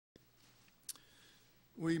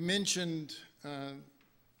We mentioned that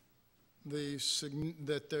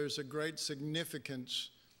there's a great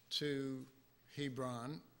significance to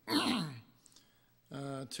Hebron, to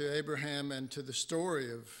Abraham, and to the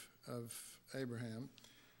story of Abraham.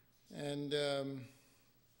 And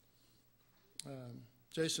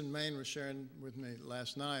Jason Main was sharing with me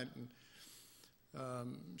last night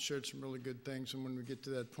and shared some really good things. And when we get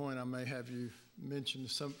to that point, I may have you mention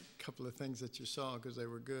a couple of things that you saw because they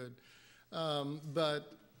were good.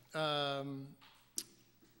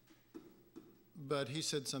 But he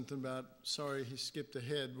said something about, sorry, he skipped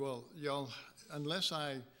ahead. Well, y'all, unless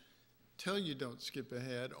I tell you don't skip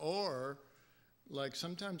ahead, or like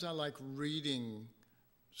sometimes I like reading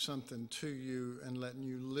something to you and letting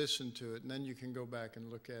you listen to it, and then you can go back and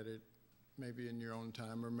look at it maybe in your own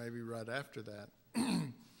time or maybe right after that.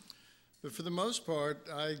 But for the most part,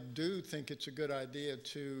 I do think it's a good idea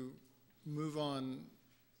to move on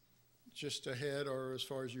just ahead or as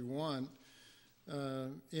far as you want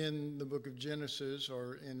in the book of Genesis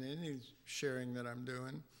or in any sharing that I'm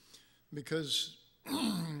doing, because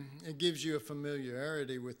it gives you a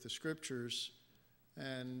familiarity with the scriptures.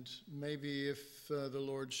 And maybe if the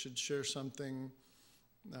Lord should share something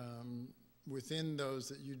within those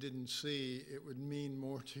that you didn't see, it would mean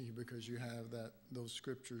more to you because you have those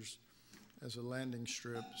scriptures as a landing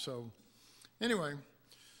strip. So anyway,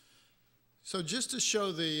 so just to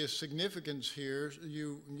show the significance here,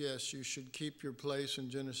 you should keep your place in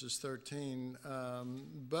Genesis 13,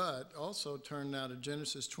 but also turn now to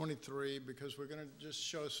Genesis 23, because we're going to just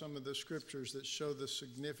show some of the scriptures that show the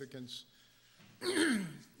significance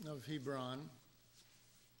of Hebron.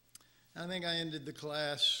 I think I ended the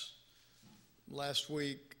class last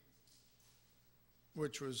week,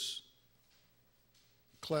 which was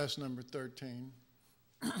class number 13,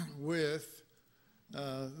 with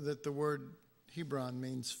that the word Hebron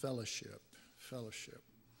means fellowship.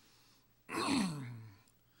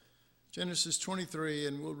 Genesis 23,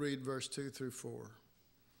 and we'll read verse 2 through 4.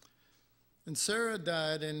 And Sarah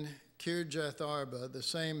died in Kirjath Arba, the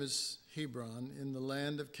same as Hebron, in the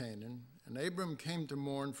land of Canaan. And Abram came to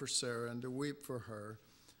mourn for Sarah and to weep for her.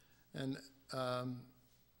 And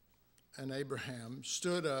Abraham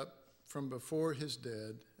stood up from before his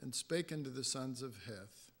dead and spake unto the sons of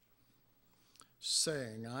Heth,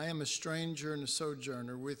 saying, I am a stranger and a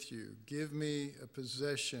sojourner with you. Give me a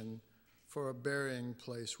possession for a burying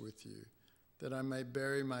place with you, that I may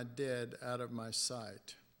bury my dead out of my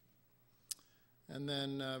sight. And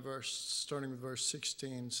then starting with verse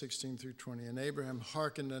 16 through 20. And Abraham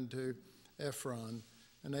hearkened unto Ephron,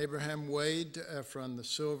 and Abraham weighed to Ephron the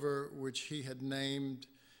silver which he had named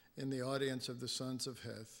in the audience of the sons of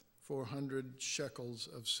Heth, 400 shekels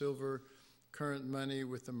of silver, current money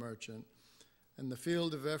with the merchant. And the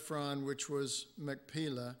field of Ephron, which was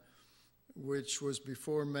Machpelah, which was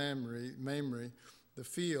before Mamre, the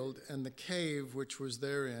field, and the cave which was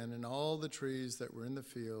therein, and all the trees that were in the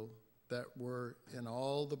field, that were in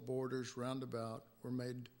all the borders round about, were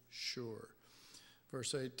made sure.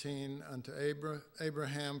 Verse 18, unto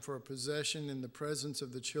Abraham for a possession in the presence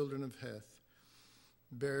of the children of Heth,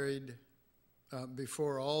 buried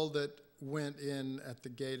before all that went in at the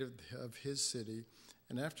gate of his city.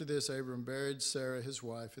 And after this, Abram buried Sarah his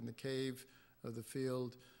wife in the cave of the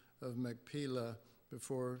field of Machpelah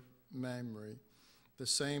before Mamre, the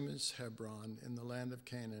same as Hebron in the land of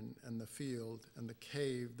Canaan, and the field and the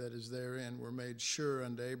cave that is therein were made sure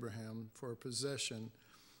unto Abraham for a possession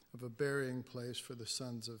of a burying place for the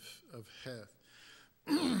sons of Heth.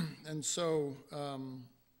 And so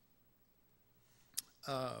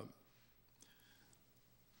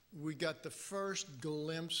we got the first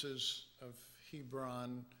glimpses of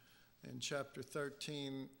Hebron in chapter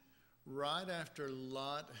 13 right after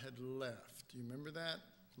Lot had left. Do you remember that?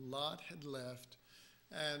 Lot had left,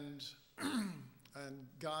 and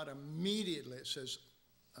God immediately, it says,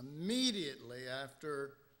 immediately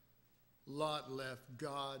after Lot left,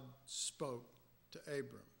 God spoke to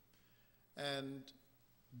Abram and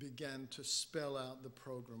began to spell out the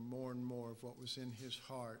program more and more of what was in his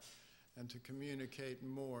heart, and to communicate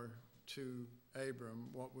more to Abram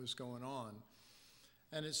what was going on.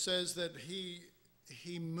 And it says that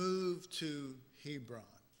he moved to Hebron.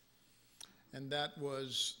 And that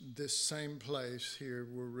was this same place here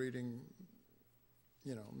we're reading,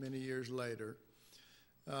 many years later,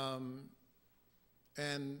 and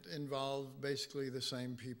involved basically the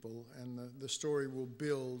same people. And the story will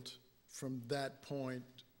build from that point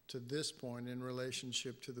to this point in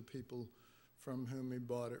relationship to the people from whom he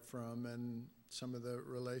bought it from and some of the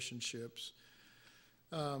relationships.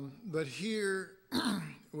 But here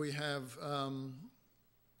we have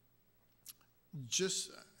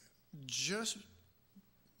just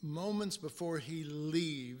moments before he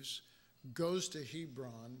leaves, goes to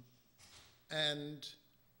Hebron and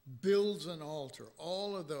builds an altar.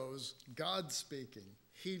 All of those, God speaking.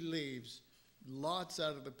 He leaves. Lot's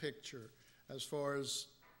out of the picture as far as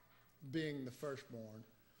being the firstborn.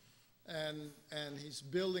 And he's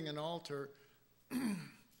building an altar.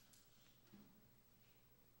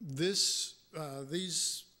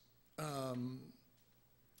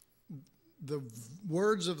 The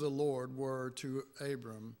words of the Lord were to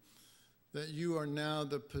Abram that you are now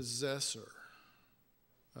the possessor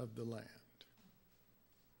of the land.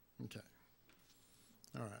 Okay.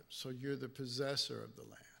 All right. So you're the possessor of the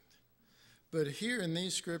land. But here in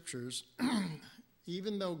these scriptures,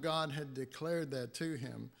 even though God had declared that to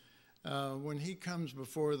him, when he comes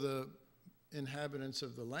before the inhabitants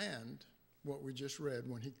of the land, what we just read,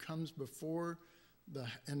 when he comes before the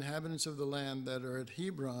inhabitants of the land that are at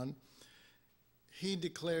Hebron, he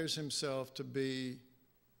declares himself to be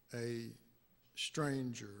a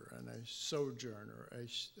stranger and a sojourner,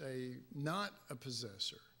 not a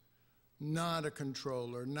possessor, not a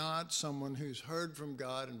controller, not someone who's heard from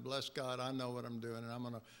God and bless God, I know what I'm doing and I'm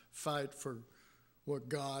going to fight for what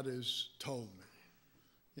God has told me.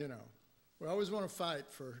 You know, we always want to fight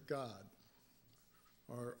for God.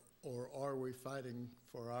 Or are we fighting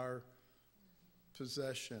for our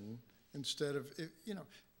possession instead of, you know,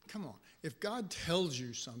 come on. If God tells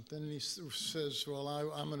you something and he says, well,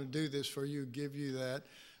 I'm going to do this for you, give you that,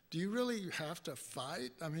 do you really have to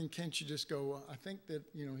fight? I mean, can't you just go, well, I think that,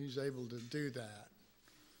 you know, he's able to do that.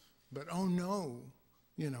 But, oh, no,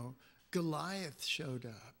 you know, Goliath showed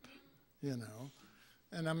up, you know.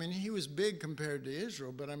 And, I mean, he was big compared to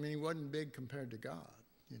Israel, but, I mean, he wasn't big compared to God,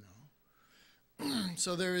 you know.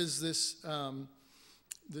 So there is this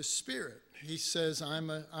spirit. He says, I'm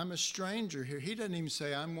a stranger here. He doesn't even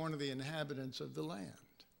say, I'm one of the inhabitants of the land.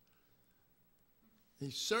 He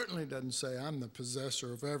certainly doesn't say, I'm the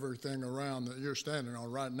possessor of everything around that you're standing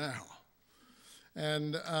on right now.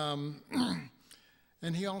 And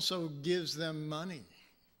he also gives them money.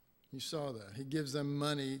 You saw that. He gives them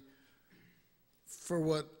money for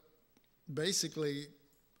what basically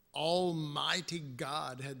Almighty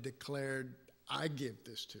God had declared, I give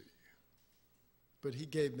this to you. But he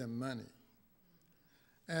gave them money.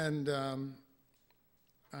 And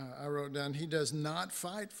I wrote down, he does not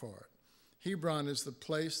fight for it. Hebron is the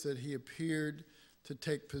place that he appeared to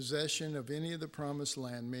take possession of any of the promised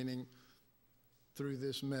land, meaning through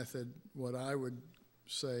this method, what I would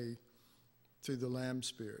say through the Lamb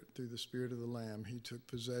Spirit, through the Spirit of the Lamb, he took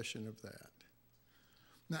possession of that.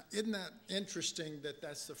 Now, isn't that interesting that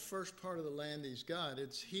that's the first part of the land he's got?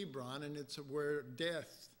 It's Hebron, and it's where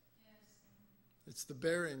death, it's the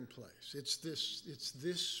burying place. It's this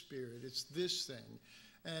spirit. It's this thing.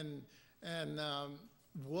 And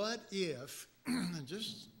what if,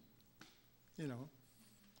 just, you know,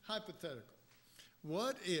 hypothetical,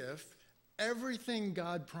 what if everything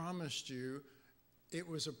God promised you, it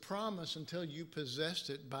was a promise until you possessed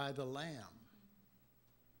it by the Lamb?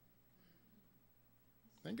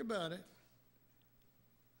 Think about it.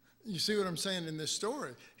 You see what I'm saying in this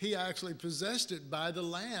story? He actually possessed it by the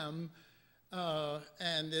Lamb,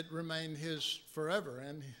 and it remained his forever,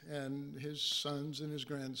 and his sons and his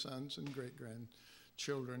grandsons and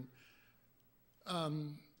great-grandchildren.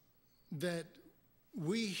 That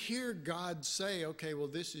we hear God say, okay, well,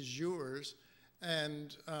 this is yours,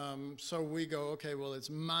 and so we go, okay, well,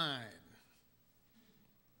 it's mine.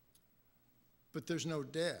 But there's no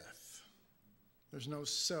death. There's no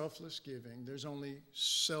selfless giving. There's only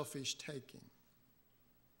selfish taking.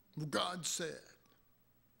 Well, God said,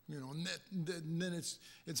 you know, and then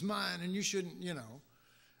it's mine, and you shouldn't, you know.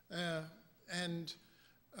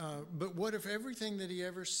 But what if everything that he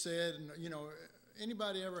ever said, and, you know,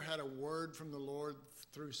 anybody ever had a word from the Lord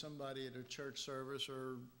through somebody at a church service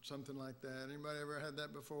or something like that? Anybody ever had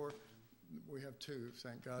that before? We have two,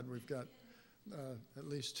 thank God. We've got at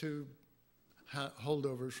least two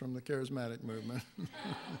holdovers from the charismatic movement.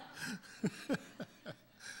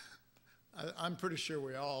 I'm pretty sure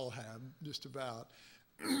we all have, just about.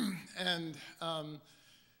 And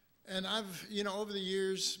I've, you know, over the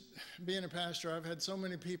years, being a pastor, I've had so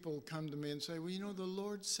many people come to me and say, well, you know, the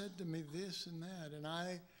Lord said to me this and that, and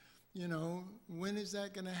I, you know, when is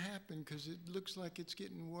that going to happen? Because it looks like it's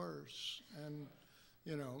getting worse. And,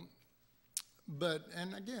 you know, but,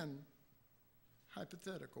 and again,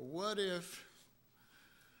 hypothetical. What if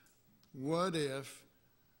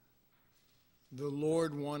the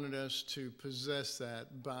Lord wanted us to possess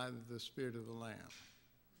that by the Spirit of the Lamb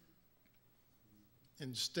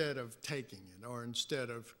instead of taking it, or instead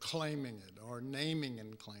of claiming it, or naming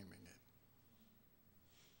and claiming it?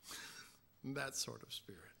 that sort of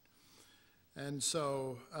spirit. And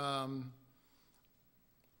so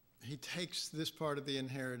he takes this part of the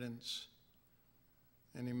inheritance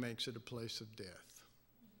and he makes it a place of death.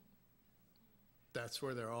 That's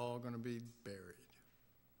where they're all going to be buried.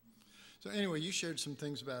 So anyway, you shared some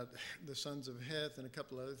things about the sons of Heth and a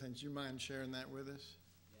couple other things. You mind sharing that with us?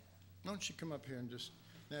 Yeah. Why don't you come up here and just...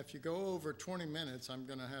 Now, if you go over 20 minutes, I'm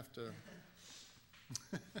going to have to...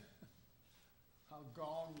 I'll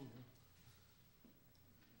gong you.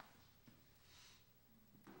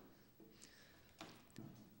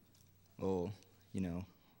 Well, you know,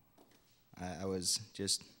 I was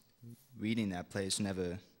just reading that place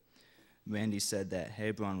whenever Randy said that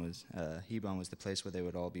Hebron was the place where they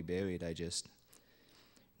would all be buried. I just,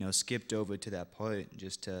 skipped over to that part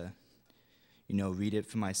just to, read it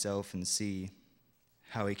for myself and see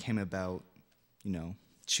how he came about,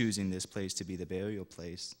 choosing this place to be the burial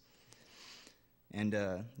place. And,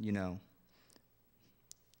 the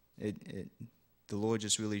Lord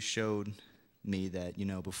just really showed me that,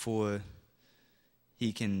 before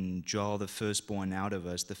he can draw the firstborn out of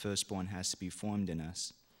us, the firstborn has to be formed in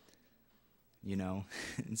us.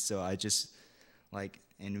 And so I just,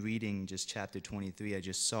 in reading just chapter 23, I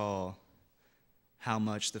just saw how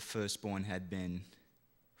much the firstborn had been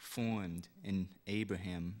formed in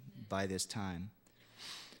Abraham by this time.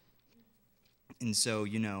 And so,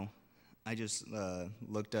 I just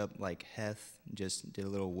looked up Heth, just did a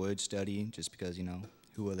little word study just because,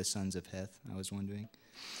 who are the sons of Heth, I was wondering.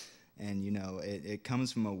 And, it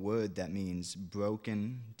comes from a word that means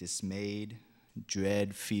broken, dismayed,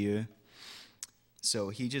 dread, fear. So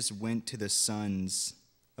he just went to the sons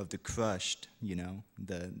of the crushed,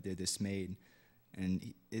 the dismayed.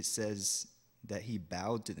 And it says that he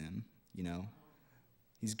bowed to them,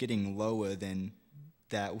 He's getting lower than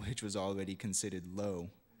that which was already considered low.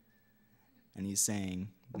 And he's saying,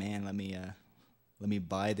 man, let me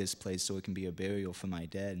buy this place so it can be a burial for my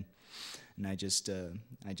dead. And I just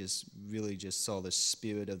really just saw the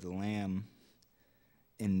spirit of the Lamb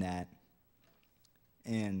in that.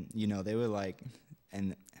 And, they were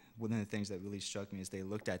and one of the things that really struck me is they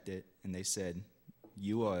looked at it and they said,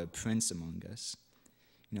 you are a prince among us.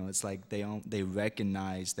 It's like they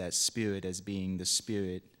recognize that spirit as being the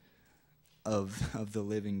spirit of the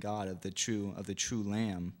living God, of the true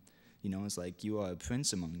Lamb. It's like, you are a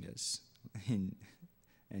prince among us. And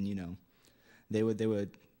they were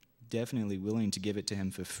definitely willing to give it to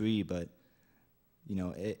him for free, but,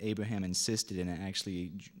 Abraham insisted, and it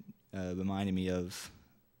actually reminded me of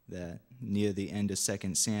that near the end of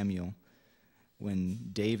 2 Samuel, when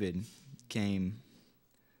David came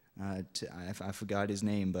I forgot his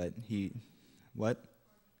name, but what?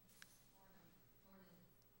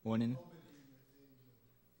 Ornan?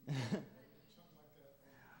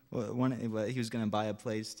 Well, he was going to buy a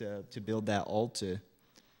place to build that altar,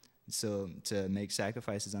 so to make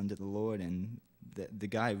sacrifices unto the Lord, and the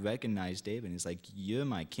guy recognized David, and he's like, you're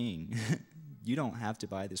my king. You don't have to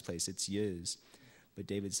buy this place, it's yours. But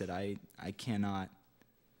David said, I cannot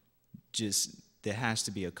just, there has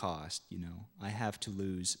to be a cost, I have to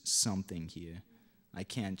lose something here. I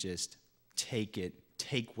can't just take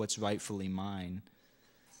what's rightfully mine.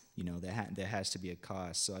 There has to be a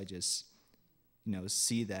cost. So I just,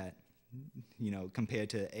 see that, compared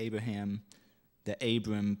to Abraham,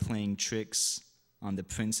 Abram playing tricks on the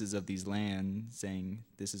princes of these lands, saying,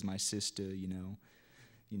 this is my sister,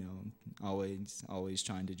 always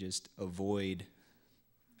trying to just avoid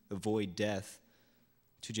death,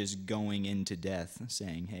 to just going into death,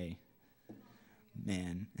 saying, hey,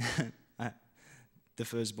 man, the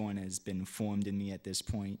firstborn has been formed in me at this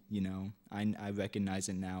point, I recognize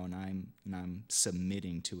it now, and I'm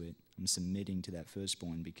submitting to it. I'm submitting to that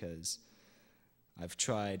firstborn because I've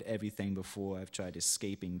tried everything before. I've tried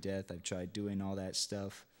escaping death. I've tried doing all that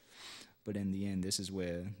stuff. But in the end, this is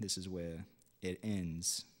where it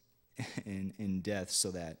ends in death, so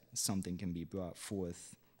that something can be brought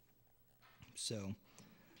forth. So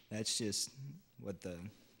that's just what the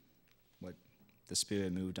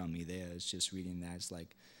Spirit moved on me there. It's just reading that. It's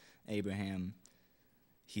like Abraham,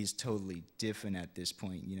 he's totally different at this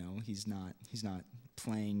point. He's not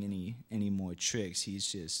playing any more tricks. He's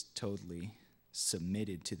just totally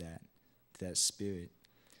submitted to that Spirit.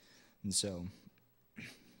 And so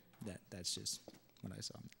that's just what I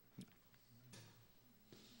saw.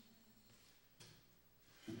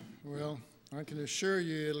 Well, I can assure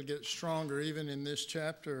you it'll get stronger even in this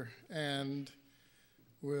chapter, and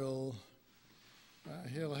he'll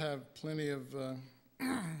have plenty of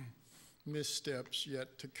missteps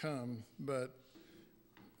yet to come, but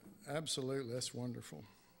absolutely, that's wonderful.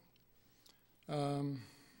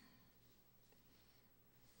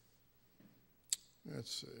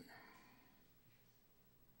 Let's see.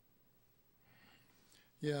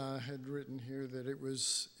 Yeah, I had written here that it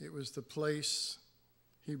was the place,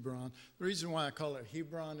 Hebron. The reason why I call it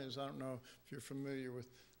Hebron is, I don't know if you're familiar with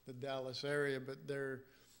the Dallas area, but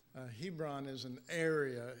Hebron is an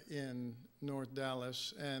area in North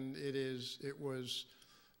Dallas, and it was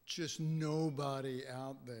just nobody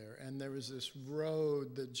out there. And there was this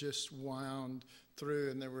road that just wound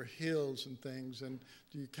through, and there were hills and things. And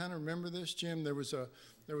do you kind of remember this, Jim? There was a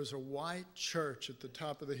white church at the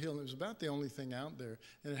top of the hill, and it was about the only thing out there,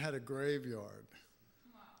 and it had a graveyard.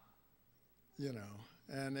 Wow. You know,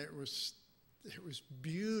 and it was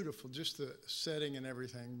beautiful, just the setting and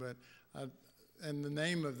everything. But and the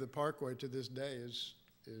name of the parkway to this day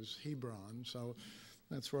is Hebron, so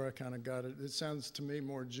that's where I kind of got it. It sounds to me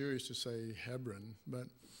more Jewish to say Hebron, but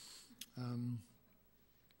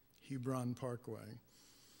Hebron Parkway.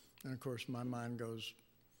 And of course, my mind goes,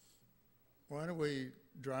 why don't we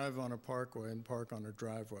drive on a parkway and park on a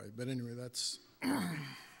driveway? But anyway, that's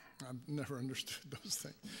I've never understood those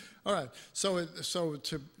things. All right, so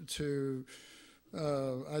to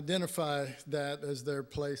identify that as their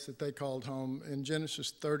place that they called home in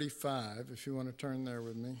Genesis 35, if you want to turn there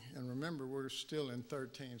with me. And remember, we're still in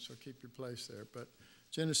 13, so keep your place there. But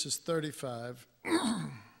Genesis 35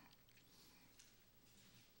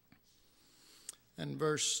 and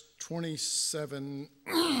verse 27,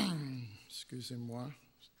 excusez-moi,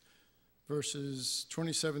 verses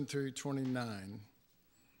 27 through 29.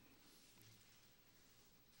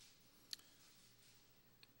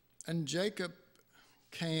 And Jacob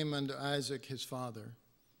came unto Isaac his father.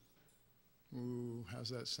 Ooh, how's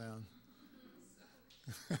that sound?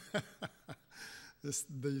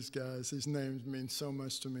 These guys, these names mean so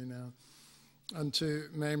much to me now. Unto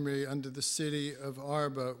Mamre, unto the city of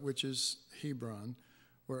Arba, which is Hebron,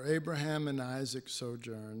 where Abraham and Isaac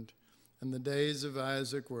sojourned. And the days of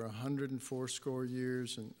Isaac were 180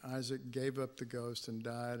 years, and Isaac gave up the ghost and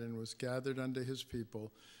died, and was gathered unto his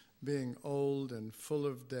people, being old and full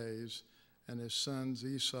of days. And his sons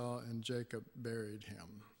Esau and Jacob buried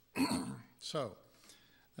him. So,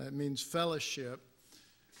 that means fellowship.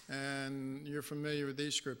 And you're familiar with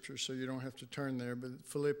these scriptures, so you don't have to turn there. But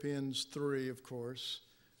Philippians 3, of course,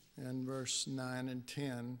 and verse 9 and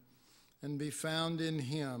 10. And be found in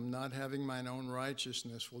him, not having mine own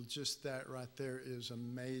righteousness. Well, just that right there is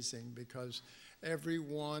amazing, because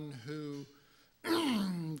everyone who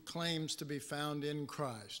claims to be found in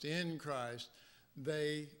Christ,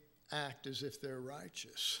 they act as if they're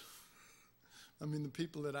righteous. I mean, the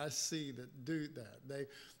people that I see that do that,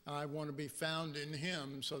 I want to be found in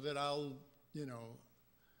him so that I'll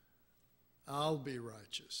be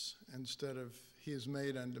righteous, instead of he has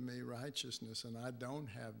made unto me righteousness, and I don't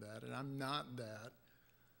have that, and I'm not that.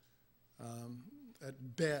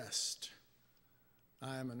 At best,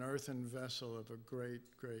 I am an earthen vessel of a great,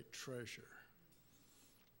 great treasure.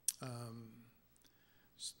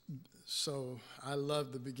 So I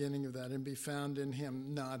love the beginning of that, and be found in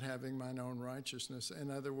him, not having mine own righteousness.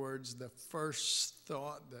 In other words, the first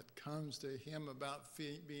thought that comes to him about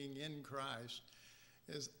being in Christ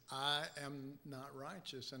is, I am not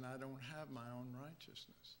righteous, and I don't have my own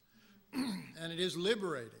righteousness. And it is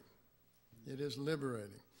liberating. It is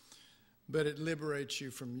liberating. But it liberates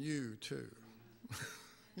you from you, too.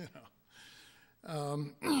 You know.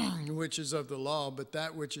 Which is of the law, but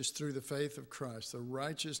that which is through the faith of Christ, the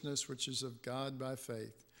righteousness which is of God by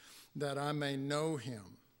faith, that I may know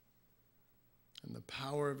him, and the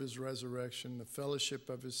power of his resurrection, the fellowship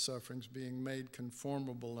of his sufferings, being made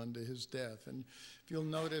conformable unto his death. And if you'll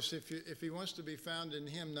notice, if he wants to be found in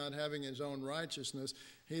him, not having his own righteousness,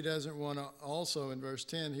 he doesn't want to, also in verse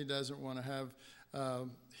 10, he doesn't want to have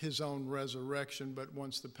his own resurrection, but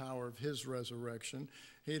wants the power of his resurrection.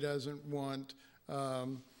 He doesn't want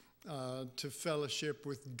to fellowship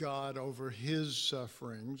with God over his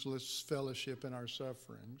sufferings. Let's fellowship in our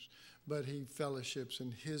sufferings. But he fellowships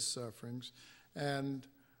in his sufferings. And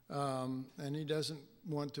he doesn't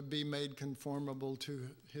want to be made conformable to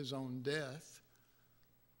his own death,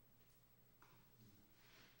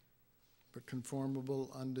 but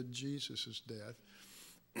conformable unto Jesus' death,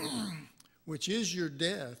 which is your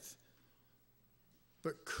death.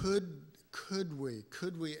 But could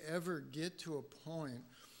we ever get to a point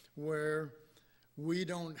where we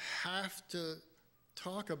don't have to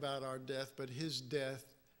talk about our death, but his death,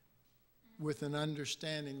 with an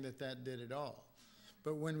understanding that did it all?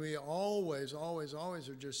 But when we always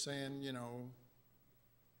are just saying,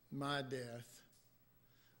 my death,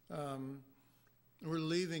 we're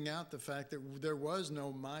leaving out the fact that there was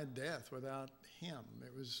no my death without him.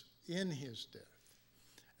 It was in his death.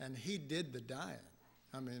 And he did the dying.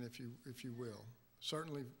 I mean, if you will.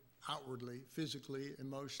 certainly outwardly, physically,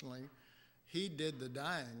 emotionally. He did the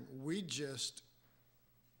dying. We just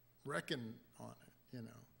reckon on it,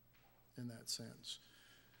 in that sense.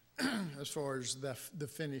 As far as the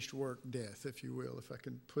finished work, death, if you will, if I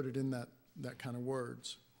can put it in that kind of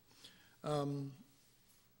words. And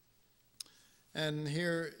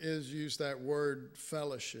here is used that word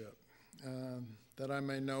fellowship, that I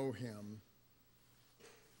may know him.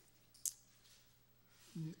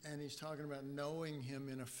 And he's talking about knowing him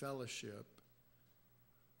in a fellowship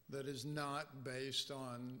that is not based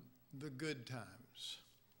on the good times.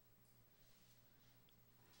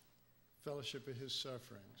 Fellowship of his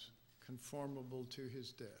sufferings, conformable to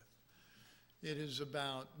his death. It is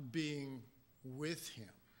about being with him.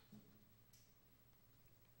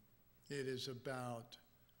 It is about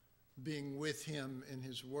being with him in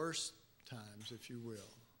his worst times, if you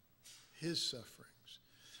will, his sufferings.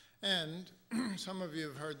 And some of you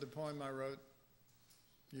have heard the poem I wrote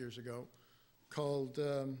years ago called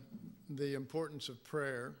The Importance of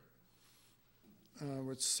Prayer,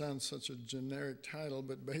 which sounds such a generic title,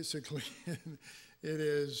 but basically it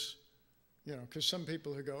is, because some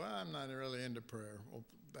people who go, I'm not really into prayer. Well,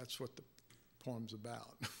 that's what the poem's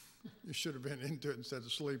about. You should have been into it instead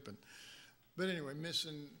of sleeping. But anyway,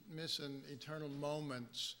 missing eternal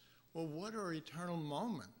moments. Well, what are eternal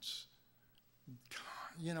moments?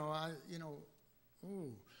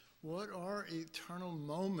 What are eternal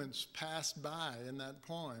moments passed by in that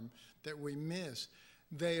poem that we miss?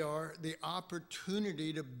 They are the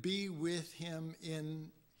opportunity to be with him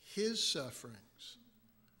in his sufferings.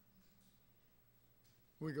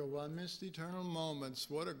 We go, well, I missed eternal moments.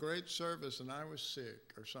 What a great service, and I was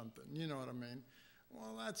sick or something. You know what I mean?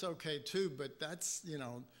 Well, that's okay too, but that's,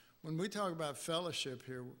 when we talk about fellowship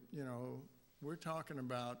here, we're talking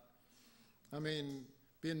about,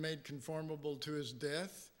 being made conformable to his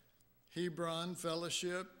death. Hebron,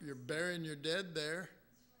 fellowship, you're burying your dead there.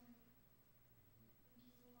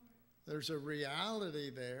 There's a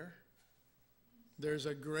reality there. There's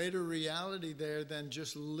a greater reality there than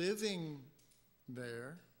just living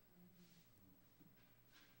there.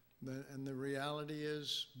 And the reality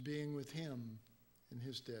is being with him in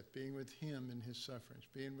his death, being with him in his sufferings,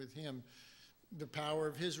 being with him, the power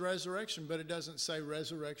of his resurrection, but it doesn't say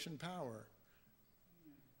resurrection power.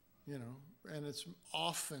 And it's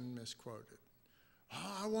often misquoted.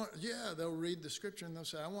 They'll read the scripture and they'll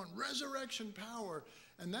say, I want resurrection power.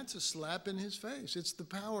 And that's a slap in his face. It's the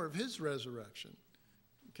power of his resurrection.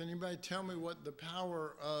 Can anybody tell me what the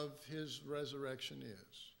power of his resurrection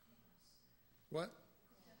is? What?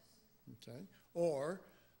 Okay. Or,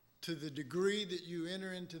 to the degree that you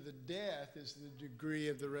enter into the death is the degree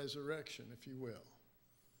of the resurrection, if you will.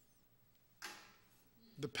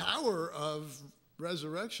 The power of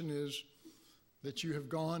resurrection is that you have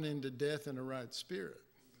gone into death in a right spirit.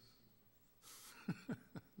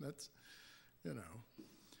 That's,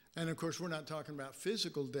 And of course, we're not talking about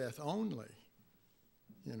physical death only.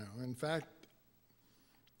 In fact,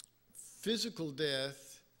 physical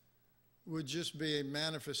death would just be a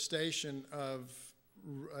manifestation of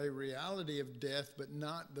a reality of death, but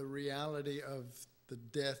not the reality of the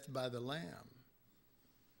death by the Lamb.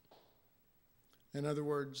 In other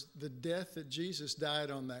words, the death that Jesus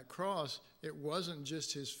died on that cross, it wasn't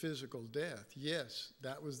just his physical death. Yes,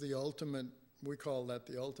 that was the ultimate, we call that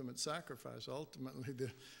the ultimate sacrifice. Ultimately,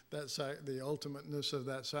 the ultimateness of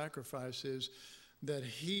that sacrifice is that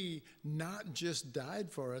he not just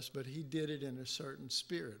died for us, but he did it in a certain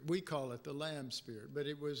spirit. We call it the Lamb spirit, but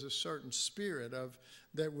it was a certain spirit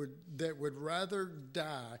that would rather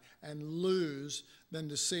die and lose than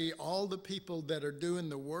to see all the people that are doing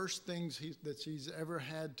the worst things that he's ever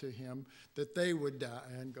had to him, that they would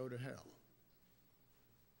die and go to hell.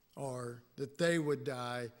 Or that they would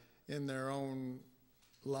die in their own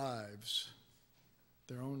lives.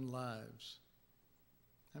 Their own lives.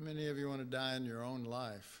 How many of you want to die in your own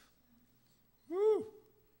life? Woo!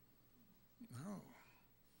 No.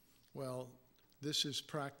 Well, this is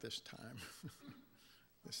practice time.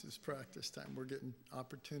 This is practice time. We're getting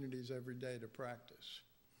opportunities every day to practice.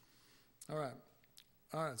 All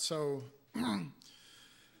right, so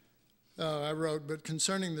I wrote, but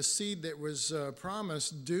concerning the seed that was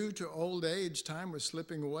promised, due to old age, time was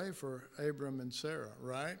slipping away for Abram and Sarah,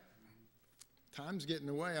 right? Time's getting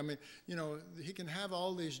away. He can have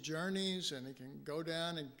all these journeys, and he can go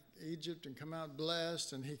down in Egypt and come out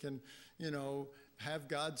blessed, and he can, have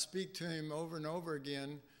God speak to him over and over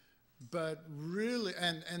again. But really,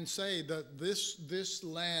 and say that this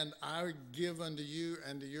land I give unto you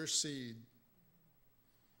and to your seed.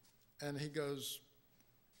 And he goes,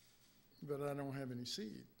 but I don't have any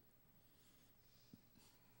seed.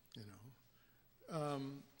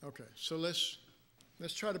 Okay, so let's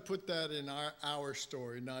try to put that in our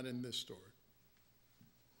story, not in this story.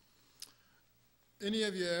 Any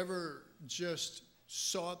of you ever just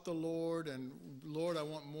sought the Lord and, Lord, I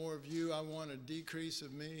want more of you. I want a decrease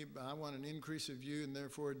of me, but I want an increase of you and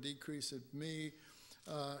therefore a decrease of me.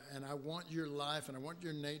 And I want your life and I want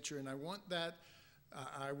your nature and I want that.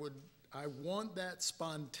 I want that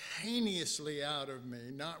spontaneously out of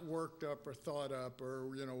me, not worked up or thought up or,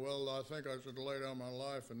 well, I think I should lay down my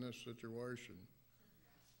life in this situation,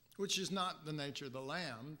 which is not the nature of the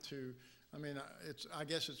Lamb to, I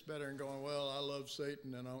guess it's better than going, well, I love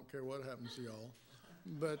Satan and I don't care what happens to y'all.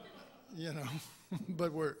 But,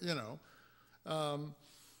 but we're,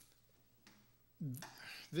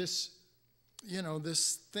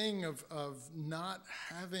 this thing of not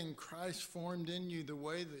having Christ formed in you the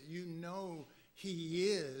way that you know he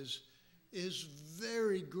is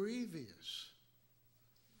very grievous.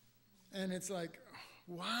 And it's like,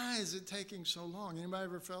 why is it taking so long? Anybody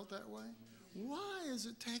ever felt that way? Why is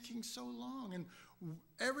it taking so long? And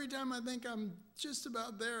every time I think I'm just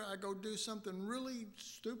about there, I go do something really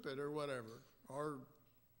stupid or whatever, or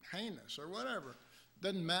heinous or whatever.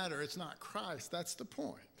 Doesn't matter. It's not Christ. That's the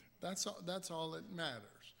point. That's all that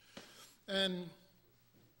matters. And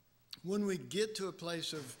when we get to a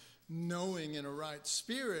place of knowing in a right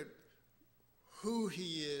spirit who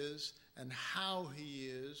he is and how he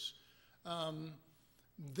is,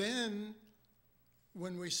 then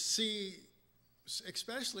when we see,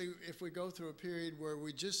 especially if we go through a period where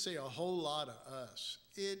we just see a whole lot of us,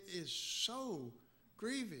 it is so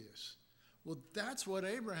grievous. Well, that's what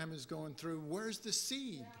Abraham is going through. Where's the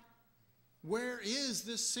seed? Where is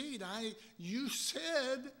the seed? You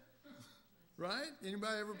said, right?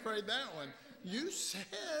 Anybody ever prayed that one? You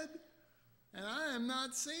said, and I am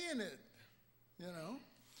not seeing it,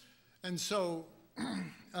 And so,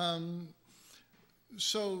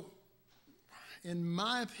 in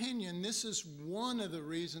my opinion, this is one of the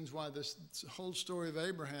reasons why this whole story of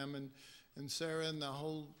Abraham and Sarah and the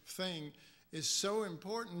whole thing is so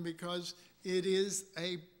important, because it is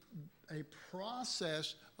a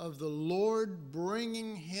process of the Lord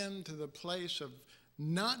bringing him to the place of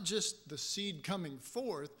not just the seed coming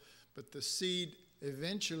forth, but the seed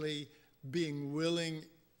eventually being willing,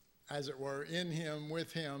 as it were, in him,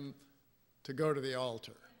 with him, to go to the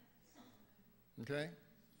altar. Okay?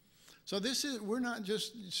 So we're not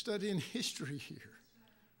just studying history here.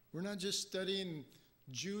 We're not just studying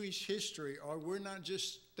Jewish history, or we're not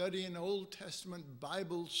just studying Old Testament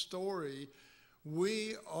Bible story.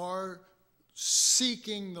 We are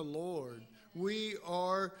seeking the Lord. We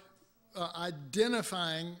are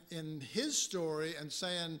identifying in his story and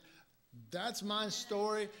saying, that's my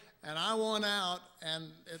story and I want out,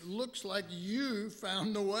 and it looks like you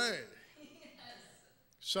found the way. Yes.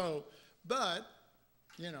 So, but,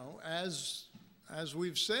 as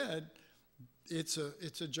we've said, it's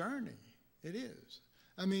a journey. It is.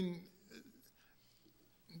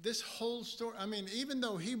 This whole story, even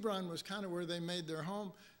though Hebron was kind of where they made their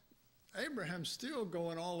home, Abraham's still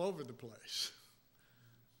going all over the place.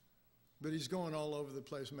 But he's going all over the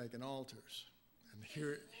place making altars and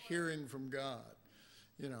hearing from God,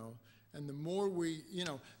 And the more we,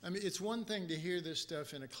 it's one thing to hear this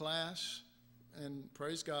stuff in a class, and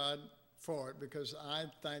praise God for it, because I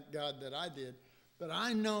thank God that I did. But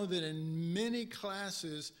I know that in many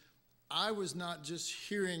classes, I was not just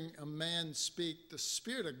hearing a man speak. The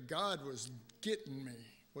Spirit of God was getting me,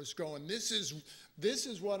 was going, this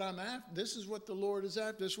is what I'm after. This is what the Lord is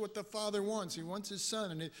after. This is what the Father wants. He wants his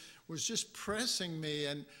Son. And it was just pressing me.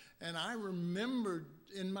 And I remembered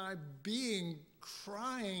in my being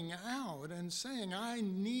crying out and saying, I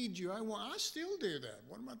need you. I still do that.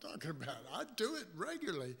 What am I talking about? I do it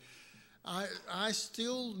regularly. I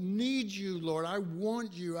still need you, Lord. I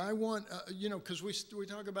want you. I want, because we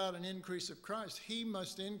talk about an increase of Christ. He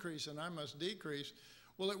must increase and I must decrease.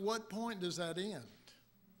 Well, at what point does that end?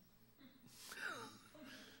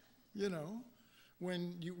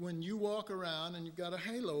 When you walk around and you've got a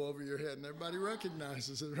halo over your head and everybody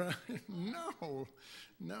recognizes it, right?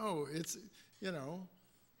 No, it's,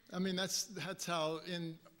 that's how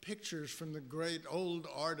in pictures from the great old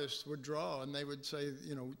artists would draw, and they would say,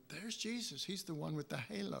 there's Jesus. He's the one with the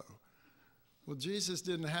halo. Well, Jesus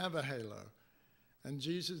didn't have a halo. And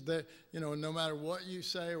Jesus, no matter what you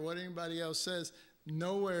say or what anybody else says,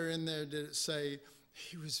 nowhere in there did it say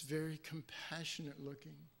he was very compassionate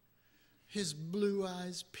looking. His blue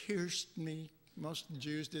eyes pierced me. Most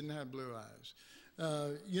Jews didn't have blue eyes.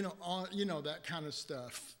 That kind of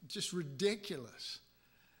stuff. Just ridiculous.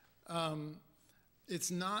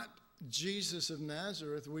 It's not Jesus of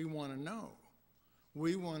Nazareth we want to know.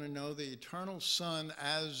 We want to know the eternal Son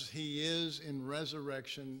as he is in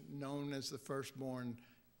resurrection, known as the firstborn,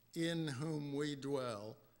 in whom we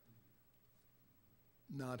dwell,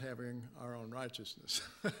 not having our own righteousness.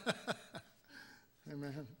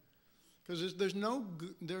 Amen. Because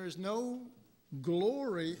there is no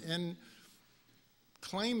glory in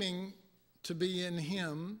claiming to be in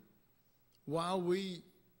him while we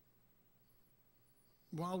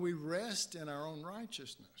rest in our own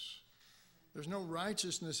righteousness. There's no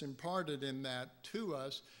righteousness imparted in that to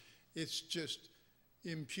us. It's just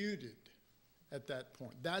imputed at that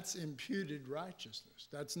point. That's imputed righteousness.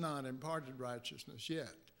 That's not imparted righteousness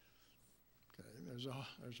yet. Okay, there's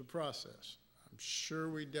a process. I'm sure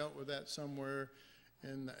we dealt with that somewhere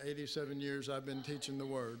in the 87 years I've been teaching the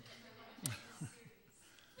Word.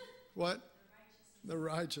 What? The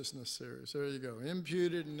righteousness series. There you go.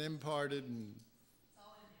 Imputed and imparted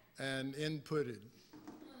and inputted.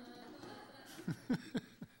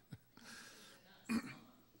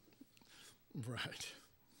 Right.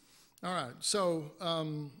 All right. So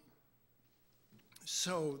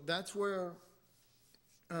that's where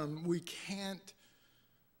we can't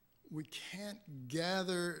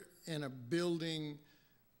gather in a building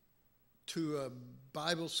to a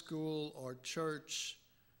Bible school or church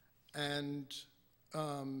and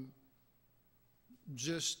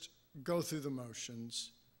just go through the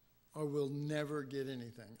motions, or we'll never get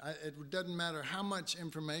anything. It doesn't matter how much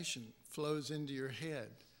information flows into your head.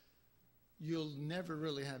 You'll never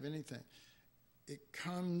really have anything. It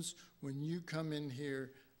comes when you come in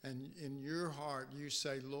here and in your heart you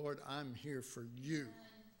say, Lord, I'm here for you.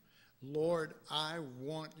 Lord, I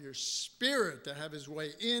want your Spirit to have his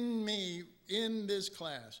way in me in this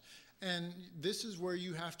class. And this is where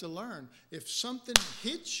you have to learn. If something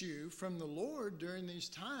hits you from the Lord during these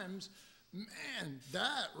times, man,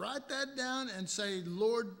 write that down and say,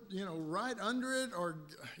 Lord, right under it. Or,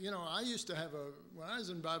 I used to have when I was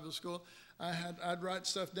in Bible school, I'd write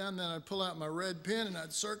stuff down, then I'd pull out my red pen and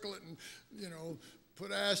I'd circle it and,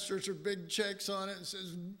 put asterisks or big checks on it and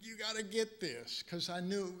says, you got to get this. Because I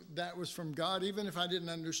knew that was from God, even if I didn't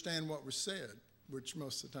understand what was said, which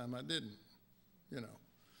most of the time I didn't,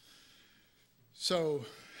 So,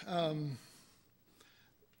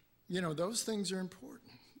 those things are important.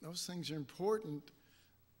 Those things are important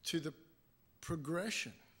to the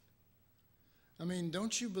progression. I mean,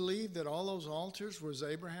 don't you believe that all those altars was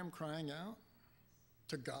Abraham crying out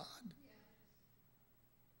to God? Yeah.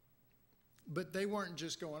 But they weren't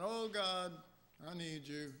just going, oh, God, I need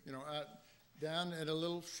you. Down at a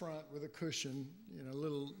little front with a cushion, a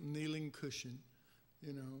little kneeling cushion,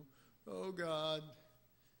 oh, God,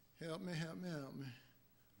 help me, help me, help me.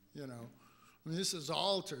 I mean, this is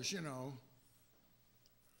altars,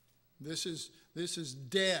 This is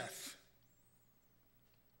death.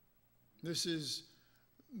 This is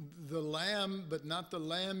the lamb, but not the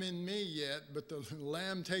lamb in me yet, but the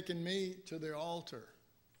lamb taking me to the altar.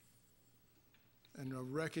 And a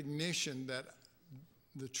recognition that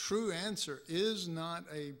the true answer is not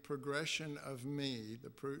a progression of me.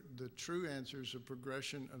 The true answer is a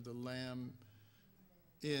progression of the lamb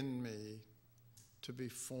in me to be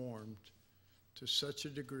formed to such a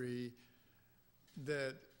degree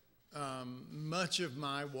that much of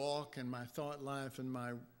my walk and my thought life and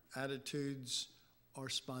my attitudes are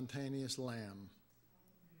spontaneous lamb.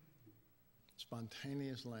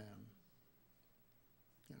 Spontaneous lamb.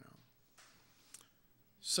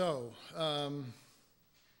 So,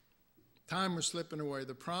 time was slipping away.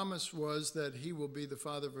 The promise was that he will be the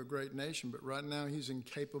father of a great nation, but right now he's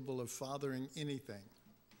incapable of fathering anything.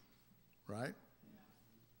 Right?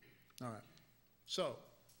 All right. So,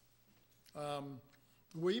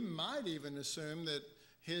 we might even assume that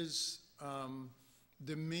his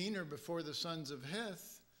demeanor before the sons of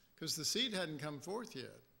Heth, because the seed hadn't come forth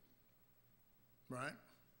yet, right?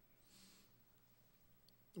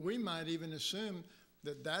 We might even assume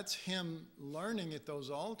that that's him learning at those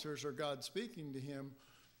altars or God speaking to him,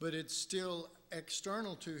 but it's still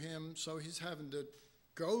external to him, so he's having to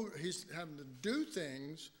do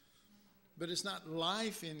things, but it's not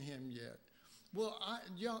life in him yet. Well,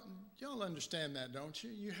 y'all understand that, don't you?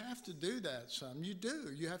 You have to do that, son. You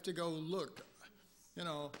do. You have to go, look, I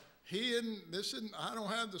don't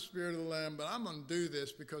have the Spirit of the Lamb, but I'm going to do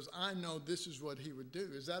this because I know this is what he would do.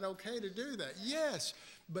 Is that okay to do that? Yes,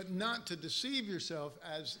 but not to deceive yourself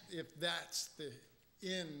as if that's the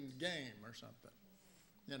end game or something,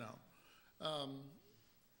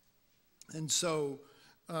 And so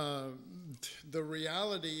the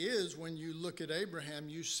reality is when you look at Abraham,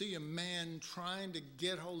 you see a man trying to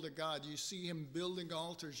get hold of God. You see him building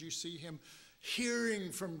altars. You see him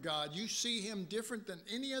hearing from God. You see him different than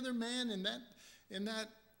any other man in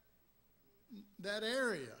that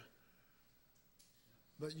area.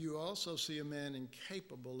 But you also see a man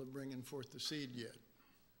incapable of bringing forth the seed yet.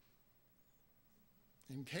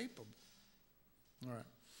 Incapable. All right.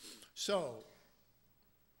 So,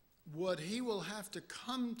 what he will have to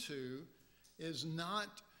come to is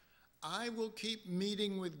not, I will keep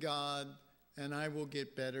meeting with God and I will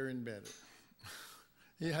get better and better.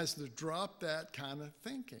 He has to drop that kind of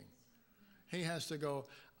thinking. He has to go,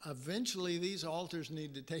 eventually these altars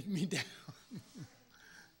need to take me down.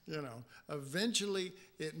 Eventually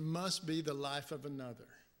it must be the life of another.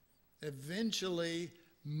 Eventually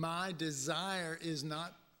my desire is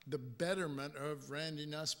not the betterment of Randy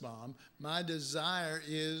Nussbaum. My desire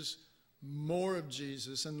is more of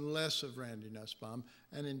Jesus and less of Randy Nussbaum.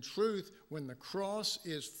 And in truth, when the cross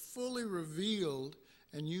is fully revealed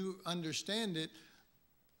and you understand it,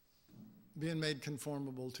 being made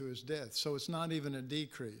conformable to his death. So it's not even a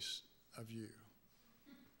decrease of you.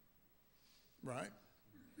 Right?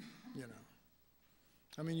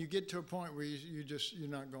 I mean, you get to a point where you're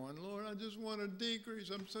not going, Lord, I just want to decrease.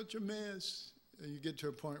 I'm such a mess. And you get to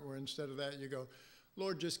a point where instead of that, you go,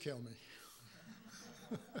 Lord, just kill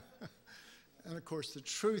me. And of course, the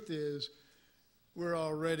truth is, we're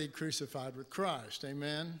already crucified with Christ.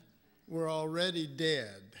 Amen? We're already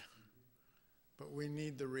dead. But we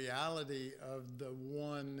need the reality of the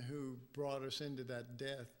one who brought us into that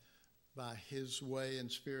death by his way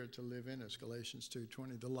and spirit to live in us. Galatians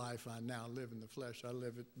 2:20, the life I now live in the flesh, I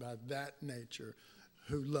live it by that nature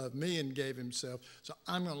who loved me and gave himself. So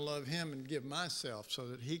I'm going to love him and give myself so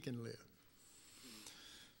that he can live.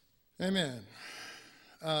 Amen.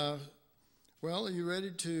 Well, are you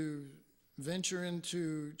ready to venture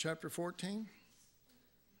into chapter 14?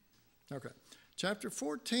 Okay. Chapter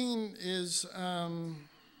 14 is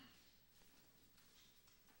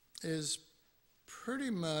pretty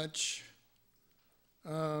much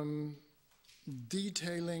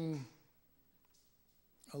detailing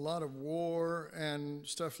a lot of war and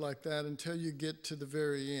stuff like that until you get to the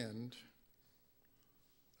very end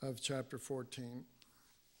of chapter 14,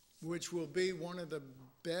 which will be one of the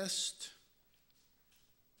best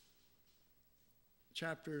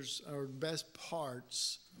chapters or best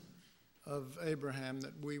parts of Abraham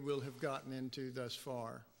that we will have gotten into thus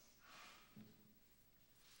far.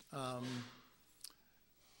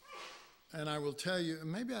 And I will tell you,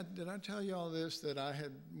 did I tell you all this, that I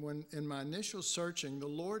had, when in my initial searching, the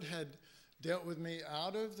Lord had dealt with me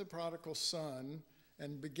out of the prodigal son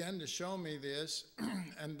and began to show me this,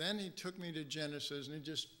 and then he took me to Genesis, and he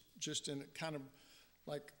just in a kind of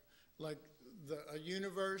like a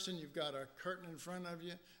universe, and you've got a curtain in front of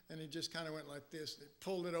you, and he just kind of went like this. He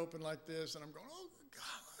pulled it open like this, and I'm going, oh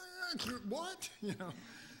God, what? And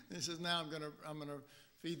he says, now I'm gonna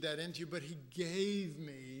feed that into you. But he gave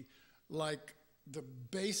me like the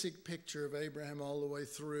basic picture of Abraham all the way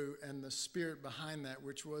through, and the spirit behind that,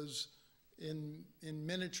 which was in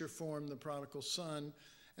miniature form the prodigal son.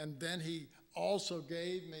 And then he also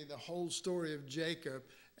gave me the whole story of Jacob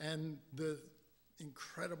and the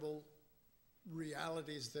incredible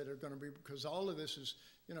realities that are going to be, because all of this is,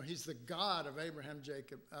 he's the God of Abraham,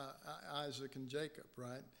 Jacob, Isaac, and Jacob,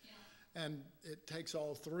 right? Yeah. And it takes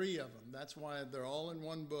all three of them. That's why they're all in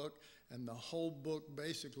one book, and the whole book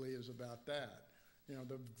basically is about that,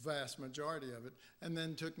 the vast majority of it. And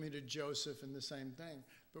then took me to Joseph and the same thing.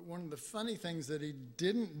 But one of the funny things that he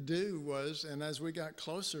didn't do was, and as we got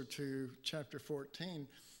closer to chapter 14,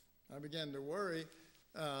 I began to worry,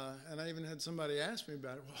 and I even had somebody ask me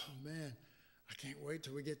about it. Oh, man, I can't wait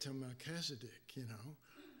till we get to Melchizedek,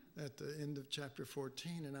 at the end of chapter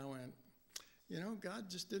 14. And I went, God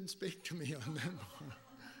just didn't speak to me on that.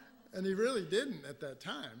 And he really didn't at that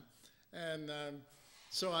time. And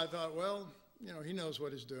so I thought, well, he knows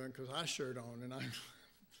what he's doing, because I sure don't. And I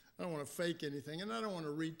don't want to fake anything, and I don't want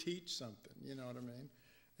to reteach something, you know what I mean?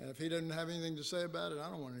 And if he doesn't have anything to say about it, I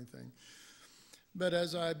don't want anything. But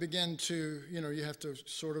as I began to, you have to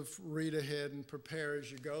sort of read ahead and prepare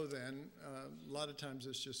as you go then. A lot of times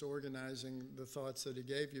it's just organizing the thoughts that he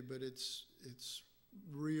gave you, but it's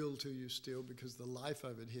real to you still, because the life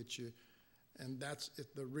of it hits you. And that's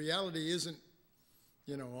it. The reality isn't,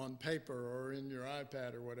 on paper or in your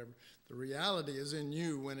iPad or whatever. The reality is in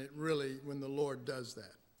you when the Lord does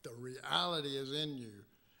that. The reality is in you,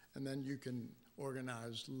 and then you can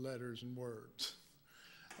organize letters and words.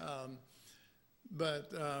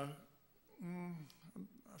 But a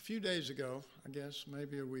few days ago, I guess,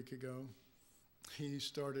 maybe a week ago, he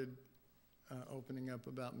started opening up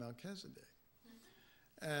about Melchizedek.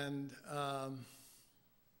 And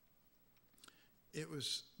it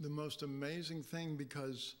was the most amazing thing,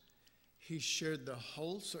 because he shared the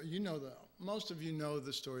whole, most of you know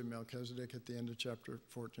the story of Melchizedek at the end of chapter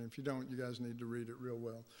 14. If you don't, you guys need to read it real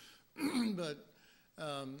well. But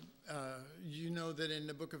you know that in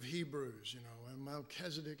the book of Hebrews, and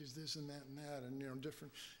Melchizedek is this and that, and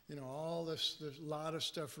different, all this, there's a lot of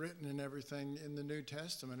stuff written and everything in the New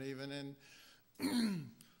Testament even. And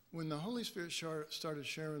when the Holy Spirit started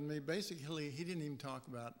sharing with me, basically he didn't even talk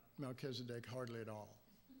about Melchizedek hardly at all.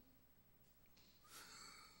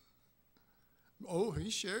 Oh, he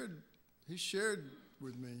shared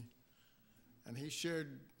with me, and he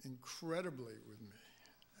shared incredibly with me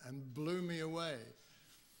and blew me away.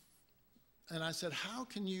 And I said, how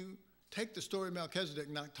can you take the story of Melchizedek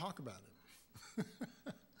and not talk about it?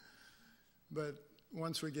 But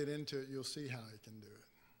once we get into it, you'll see how he can do it.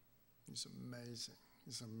 He's amazing.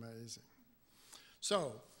 He's amazing.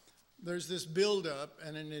 So there's this build-up,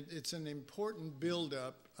 and it's an important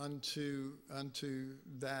build-up unto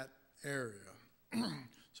that area.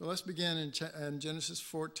 So let's begin in Genesis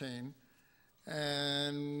 14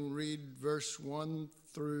 and read verse 1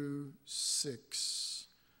 through 6.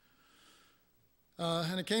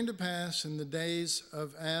 And it came to pass in the days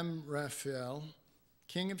of Amraphel,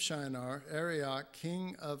 king of Shinar, Arioch,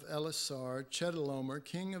 king of Elasar, Chedorlaomer,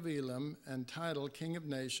 king of Elam, and Tidal, king of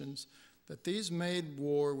nations, that these made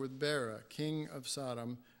war with Bera, king of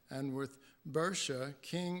Sodom, and with Bersha,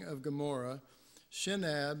 king of Gomorrah,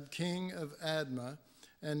 Shinab, king of Admah,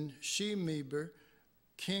 and Shemeber,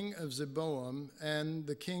 king of Zeboam, and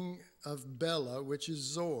the king of Bela, which is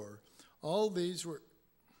Zor. All these were...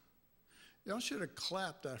 Y'all should have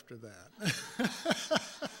clapped after that.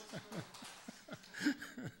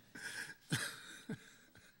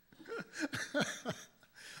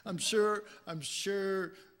 I'm sure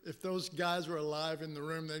if those guys were alive in the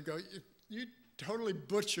room, they'd go, you totally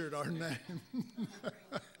butchered our name.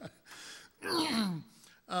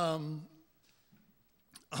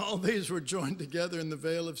 All these were joined together in the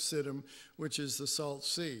Vale of Siddim, which is the Salt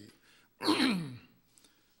Sea.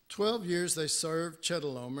 12 years they served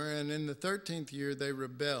Chedorlaomer, and in the 13th year they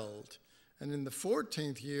rebelled. And in the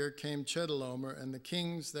 14th year came Chedorlaomer and the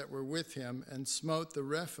kings that were with him, and smote the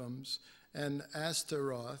Rephaims, and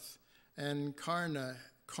Ashtaroth, and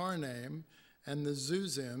Karnaim, and the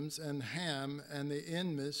Zuzims, and Ham, and the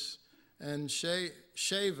Inmis, and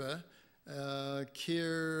Sheva,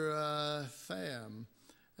 Kirathaim,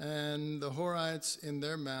 and the Horites in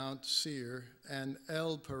their mount Seir, and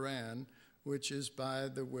El Paran, which is by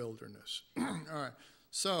the wilderness. All right,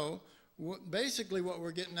 so basically what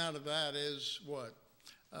we're getting out of that is what?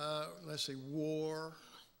 Let's see, war,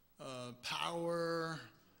 power,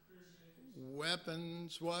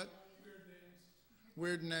 weapons, what?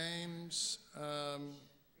 Weird names.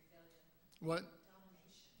 What?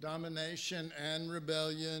 Domination and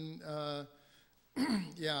rebellion.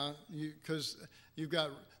 Yeah, because you've got,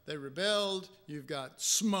 they rebelled, you've got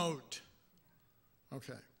smote.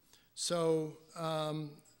 Okay, so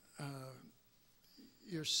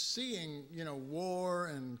you're seeing, war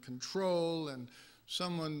and control and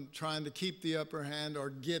someone trying to keep the upper hand or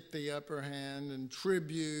get the upper hand, and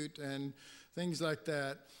tribute and things like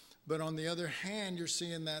that. But on the other hand, you're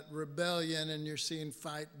seeing that rebellion, and you're seeing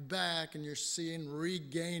fight back, and you're seeing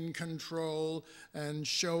regain control and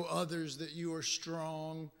show others that you are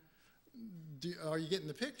strong. Are you getting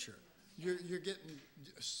the picture? You're getting,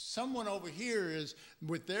 someone over here is,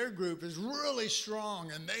 with their group, is really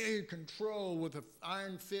strong, and they control with an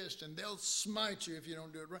iron fist, and they'll smite you if you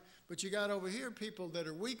don't do it right. But you got over here people that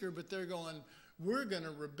are weaker, but they're going, we're going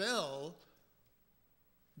to rebel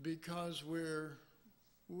because we're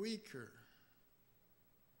weaker.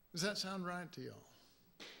 Does that sound right to y'all?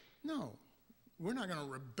 No, we're not going to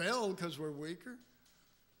rebel because we're weaker.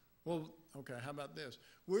 Well, okay, how about this?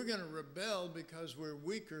 We're going to rebel because we're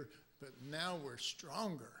weaker, but now we're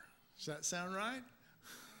stronger. Does that sound right?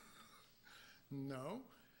 No,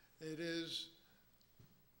 it is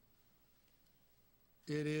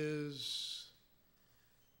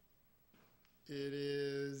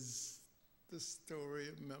the story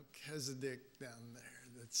of Melchizedek down there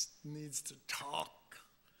that needs to talk,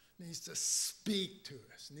 needs to speak to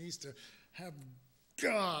us, needs to have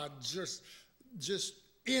God just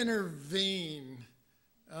intervene.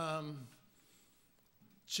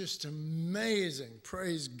 Just amazing,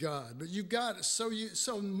 praise God. But you got it, so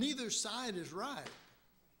neither side is right.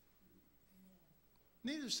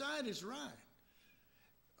 Neither side is right.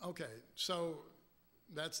 Okay, so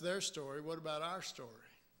that's their story. What about our story?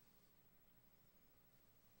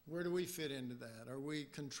 Where do we fit into that? Are we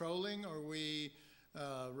controlling? Are we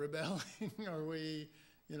rebelling? Are we,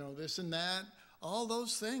 this and that? All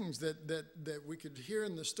those things that we could hear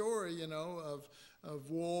in the story, of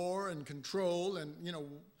war and control, and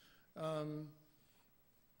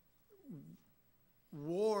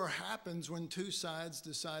war happens when two sides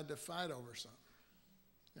decide to fight over something,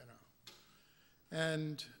 you know.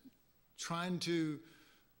 And trying to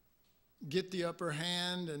get the upper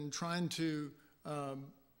hand and trying to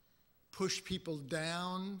push people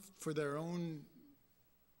down for their own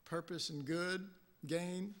purpose and good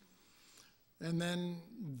gain. And then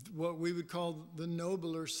what we would call the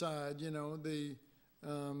nobler side, you know,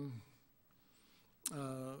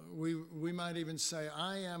 we might even say,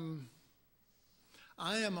 I am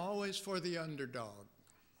always for the underdog.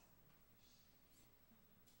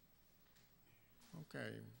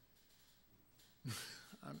 Okay.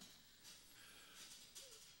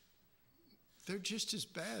 They're just as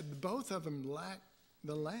bad. Both of them lack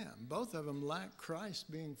the Lamb. Both of them lack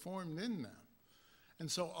Christ being formed in them. And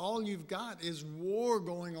so all you've got is war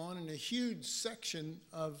going on in a huge section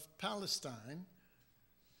of Palestine,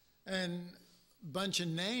 and a bunch of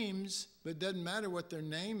names, but it doesn't matter what their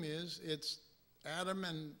name is. It's Adam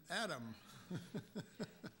and Adam.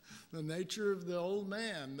 The nature of the old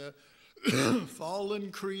man, the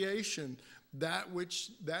fallen creation, that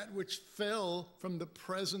which fell from the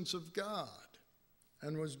presence of God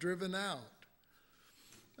and was driven out.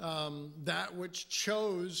 That which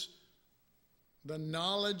chose the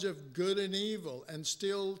knowledge of good and evil and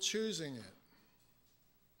still choosing it.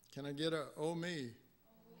 Can I get a oh me?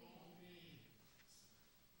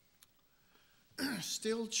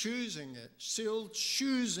 Still choosing it, still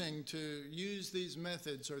choosing to use these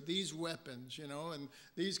methods or these weapons, you know, and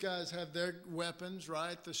these guys have their weapons,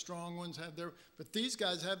 right? The strong ones have their, but these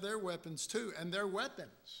guys have their weapons too, and they're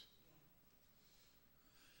weapons.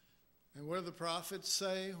 And what do the prophets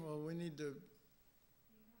say? Well, we need to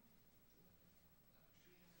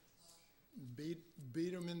beat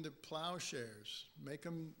them into plowshares, make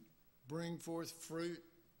them bring forth fruit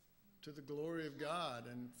to the glory of God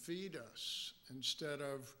and feed us instead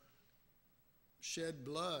of shed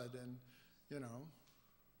blood, and, you know.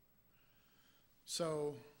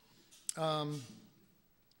 So,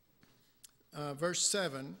 verse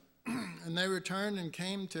 7, and they returned and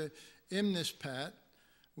came to Imnishpat,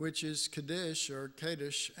 which is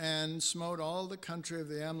Kadesh, and smote all the country of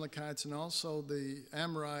the Amalekites and also the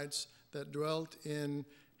Amorites that dwelt in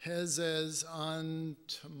Hazez-on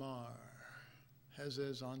Tamar.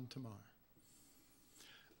 Hazez-on Tamar.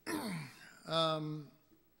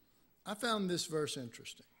 I found this verse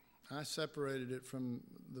interesting. I separated it from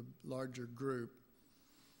the larger group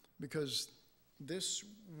because this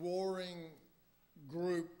warring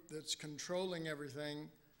group that's controlling everything,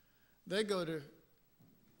 they go to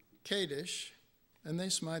Kadesh and they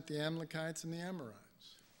smite the Amalekites and the Amorites.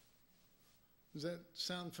 Does that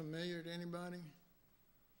sound familiar to anybody?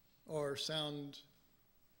 Or sound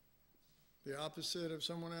the opposite of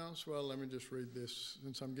someone else? Well, let me just read this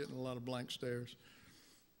since I'm getting a lot of blank stares.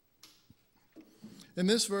 In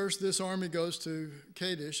this verse, this army goes to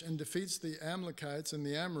Kadesh and defeats the Amalekites and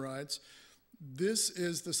the Amorites. This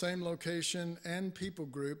is the same location and people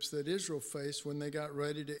groups that Israel faced when they got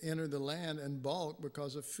ready to enter the land and balk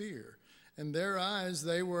because of fear. In their eyes,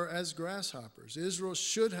 they were as grasshoppers. Israel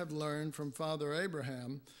should have learned from Father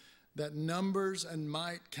Abraham that numbers and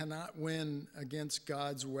might cannot win against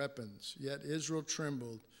God's weapons. Yet Israel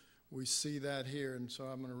trembled. We see that here, and so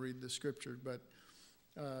I'm going to read the scripture. But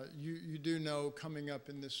you do know coming up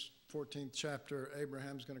in this 14th chapter,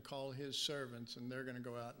 Abraham's going to call his servants, and they're going to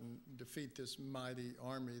go out and defeat this mighty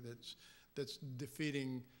army that's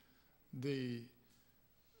defeating the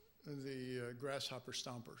grasshopper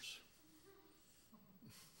stompers.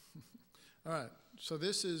 All right, so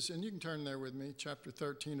this is, and you can turn there with me, chapter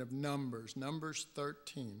 13 of Numbers. Numbers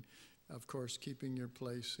 13, of course, keeping your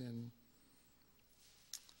place in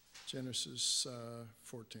Genesis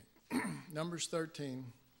 14. Numbers 13.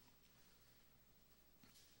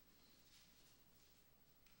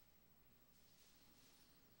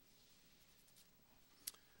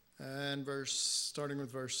 And starting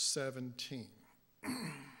with verse 17.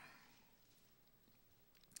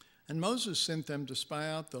 And Moses sent them to spy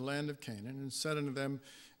out the land of Canaan, and said unto them,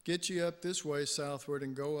 Get ye up this way southward,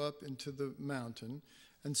 and go up into the mountain,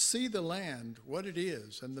 and see the land, what it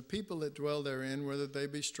is, and the people that dwell therein, whether they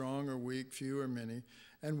be strong or weak, few or many,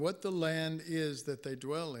 and what the land is that they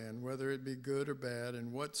dwell in, whether it be good or bad,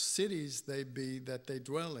 and what cities they be that they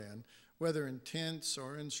dwell in, whether in tents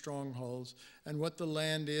or in strongholds, and what the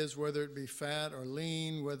land is, whether it be fat or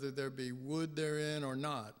lean, whether there be wood therein or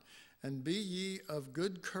not. And be ye of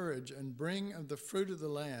good courage, and bring of the fruit of the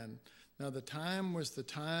land. Now the time was the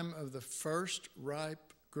time of the first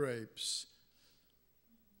ripe grapes.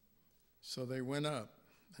 So they went up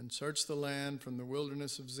and searched the land from the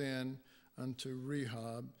wilderness of Zin unto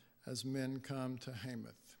Rehob, as men come to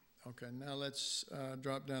Hamath. Okay, now let's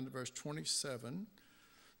drop down to verse 27.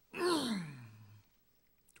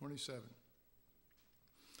 27.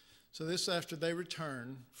 So this after they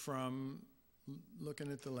return from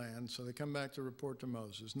looking at the land. So they come back to report to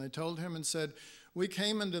Moses. And they told him and said, we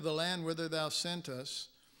came into the land whither thou sent us,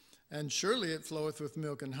 and surely it floweth with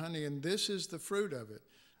milk and honey, and this is the fruit of it.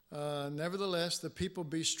 Nevertheless, the people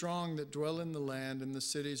be strong that dwell in the land, and the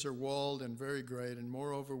cities are walled and very great. And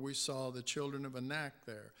moreover, we saw the children of Anak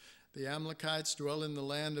there. The Amalekites dwell in the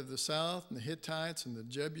land of the south, and the Hittites and the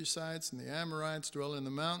Jebusites and the Amorites dwell in the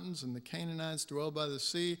mountains, and the Canaanites dwell by the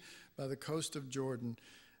sea, by the coast of Jordan.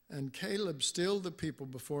 And Caleb stilled the people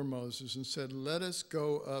before Moses and said, let us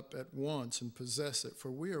go up at once and possess it, for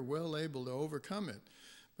we are well able to overcome it.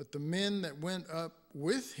 But the men that went up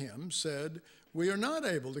with him said, we are not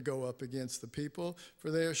able to go up against the people, for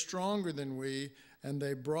they are stronger than we. And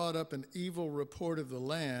they brought up an evil report of the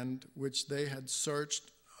land which they had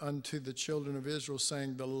searched unto the children of Israel,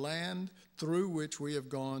 saying, the land through which we have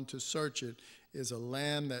gone to search it is a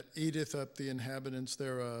land that eateth up the inhabitants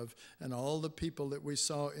thereof, and all the people that we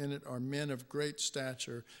saw in it are men of great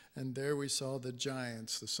stature. And there we saw the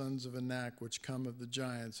giants, the sons of Anak, which come of the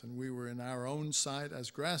giants, and we were in our own sight as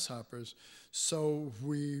grasshoppers, so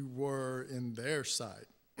we were in their sight.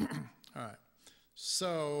 All right.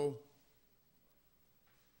 So,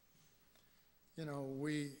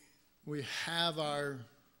 we have our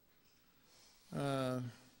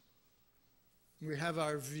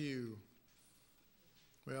view.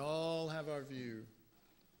 We all have our view.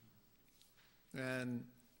 And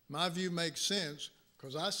my view makes sense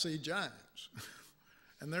because I see giants.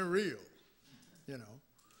 And they're real,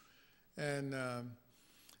 And,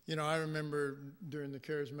 I remember during the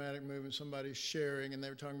charismatic movement, somebody sharing, and they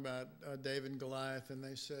were talking about David and Goliath, and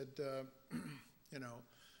they said,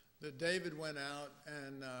 that David went out,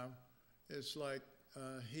 and it's like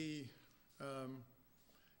he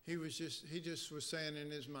just was saying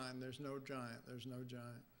in his mind, there's no giant.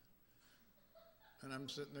 And I'm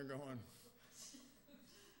sitting there going,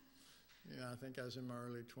 I think I was in my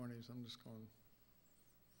early 20s. I'm just going,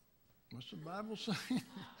 what's the Bible saying?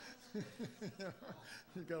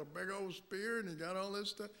 You got a big old spear and you got all this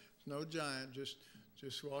stuff. It's no giant.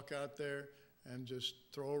 Just walk out there and just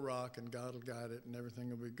throw a rock and God will guide it and everything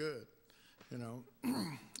will be good,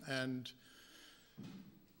 And,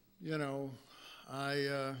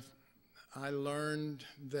 I learned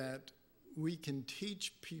that we can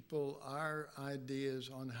teach people our ideas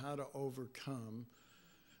on how to overcome,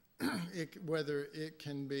 whether it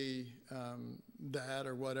can be that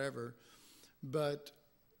or whatever. But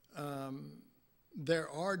there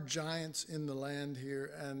are giants in the land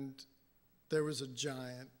here, and there was a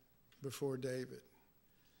giant before David.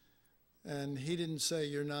 And he didn't say,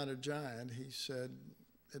 you're not a giant. He said,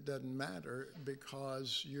 it doesn't matter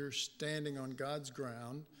because you're standing on God's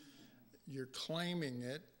ground. You're claiming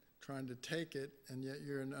it, trying to take it, and yet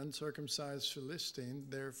you're an uncircumcised Philistine.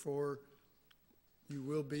 Therefore, you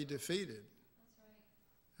will be defeated. That's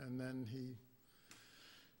right. And then he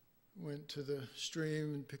went to the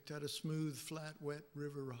stream and picked out a smooth, flat, wet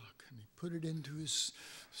river rock, and he put it into his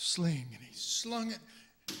sling, and he slung it,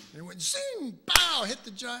 and it went zing, pow, hit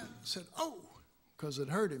the giant, said, oh, because it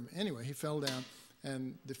hurt him. Anyway, he fell down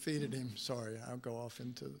and defeated him. Sorry, I'll go off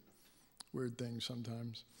into weird things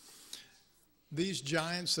sometimes. These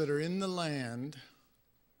giants that are in the land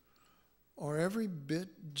are every bit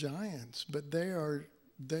giants, but they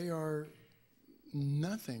are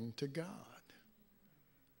nothing to God.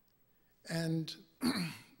 And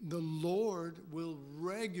the Lord will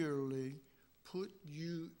regularly put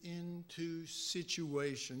you into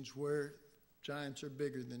situations where giants are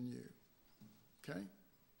bigger than you. Okay?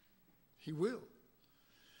 He will.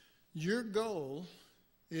 Your goal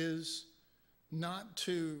is not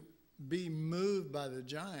to be moved by the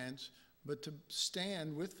giants, but to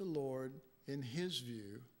stand with the Lord in his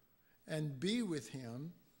view and be with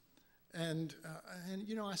him. And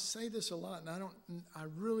I say this a lot, and I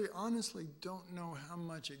really honestly don't know how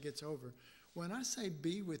much it gets over. When I say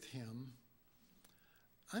be with him,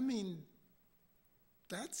 I mean,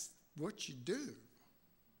 that's what you do.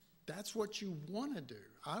 That's what you want to do.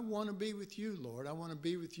 I want to be with you, Lord. I want to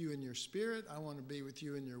be with you in your spirit. I want to be with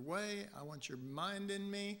you in your way. I want your mind in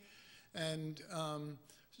me.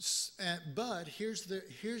 But here's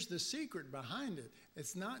the secret behind it.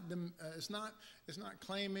 It's not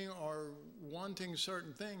claiming or wanting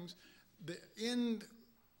certain things. The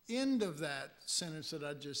end of that sentence that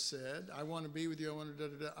I just said, I want to be with you,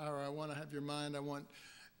 or I want to have your mind, I want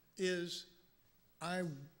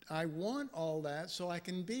all that so I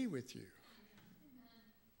can be with you.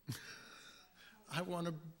 I want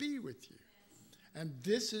to be with you. And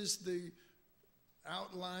this is the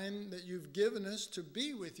outline that you've given us to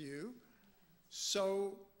be with you.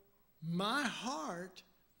 So my heart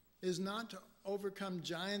is not to overcome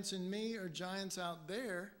giants in me or giants out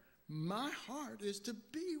there. My heart is to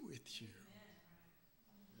be with you.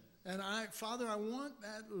 And Father, I want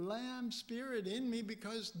that lamb spirit in me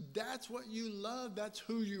because that's what you love. That's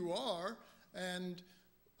who you are. And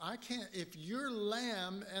I can't, if you're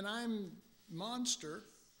lamb and I'm monster,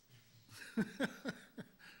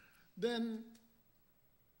 then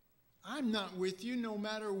I'm not with you no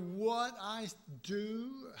matter what I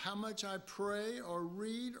do, how much I pray or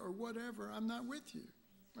read or whatever. I'm not with you.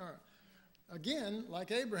 All right. Again,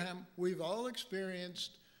 like Abraham, we've all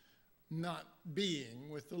experienced not being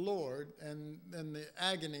with the Lord and the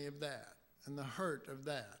agony of that and the hurt of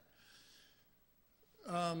that.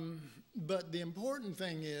 But the important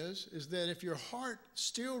thing is that if your heart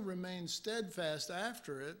still remains steadfast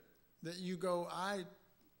after it, that you go,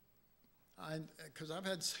 because I've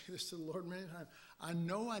had to say this to the Lord many times, I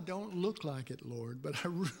know I don't look like it, Lord, but I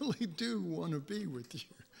really do want to be with you.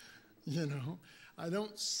 You know, I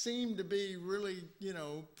don't seem to be really,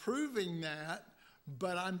 proving that,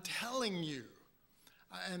 but I'm telling you.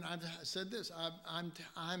 And I've said this,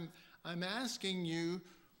 I'm asking you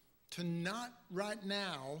to not right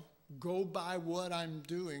now go by what I'm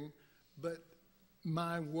doing, but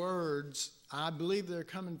my words, I believe they're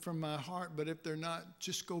coming from my heart, but if they're not,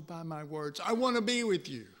 just go by my words. I want to be with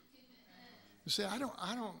you. You see, I don't,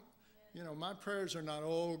 my prayers are not,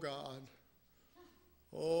 oh God,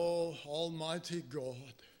 oh Almighty God.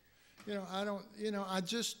 I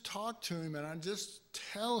just talk to him and I just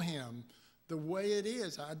tell him the way it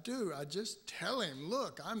is. I do. I just tell him,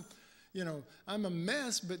 look, I'm a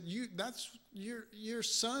mess, but that's your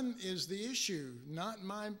son is the issue, not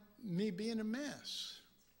me being a mess.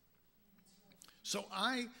 So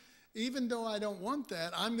even though I don't want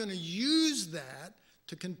that, I'm going to use that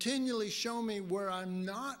to continually show me where I'm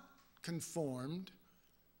not conformed.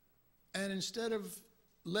 And instead of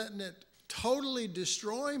letting it totally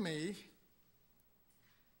destroy me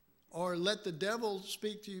or let the devil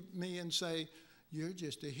speak to me and say, you're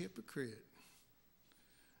just a hypocrite,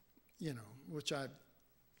 which I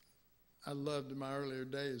loved in my earlier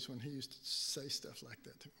days when he used to say stuff like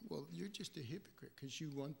that to me. Well, you're just a hypocrite because you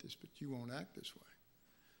want this, but you won't act this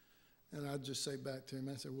way. And I'd just say back to him,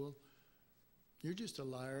 I said, well, you're just a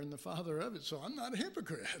liar and the father of it, so I'm not a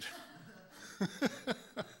hypocrite.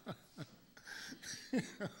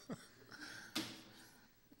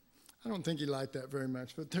 I don't think he liked that very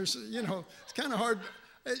much, but there's, it's kind of hard.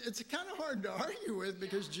 It's kind of hard to argue with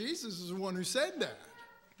because Jesus is the one who said that.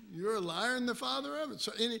 You're a liar and the father of it.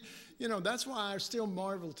 So, that's why I still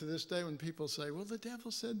marvel to this day when people say, well, the devil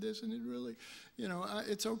said this and it really,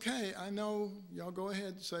 it's okay. I know y'all go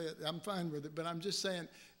ahead and say it. I'm fine with it. But I'm just saying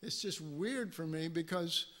it's just weird for me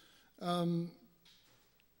because,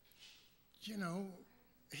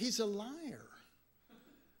 he's a liar.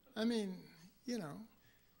 I mean,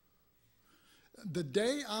 the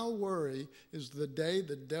day I'll worry is the day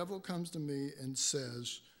the devil comes to me and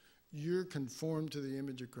says, you're conformed to the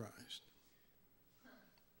image of Christ.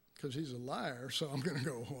 Because he's a liar, so I'm going to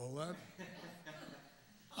go, well, that...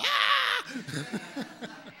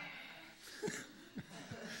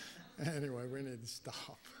 Anyway, we need to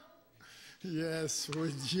stop. Yes,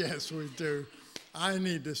 we do. I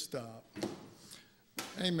need to stop.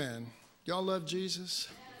 Amen. Y'all love Jesus?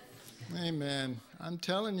 Amen. I'm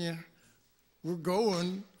telling you, we're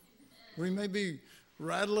going. We may be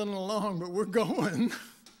rattling along, but we're going.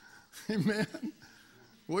 Amen.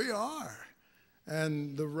 We are.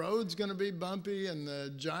 And the road's going to be bumpy and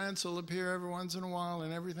the giants will appear every once in a while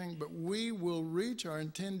and everything, but we will reach our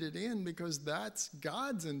intended end because that's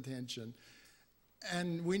God's intention.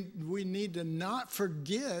 And we need to not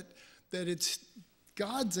forget that it's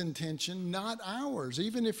God's intention, not ours.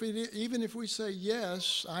 Even if we say,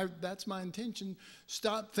 yes, that's my intention,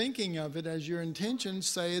 stop thinking of it as your intention.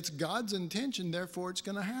 Say it's God's intention, therefore it's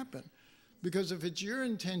going to happen. Because if it's your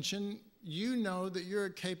intention, you know that you're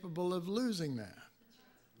capable of losing that.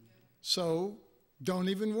 So don't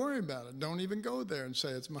even worry about it. Don't even go there and say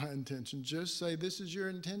it's my intention. Just say, this is your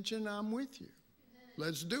intention, I'm with you.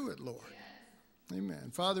 Let's do it, Lord. Amen.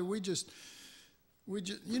 Father, we just,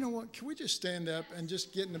 you know what, can we just stand up and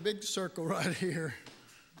just get in a big circle right here?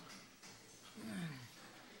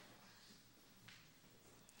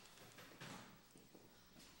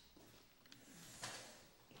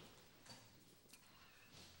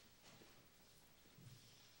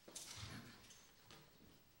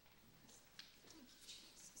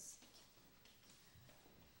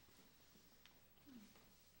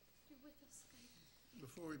 You're with us, God.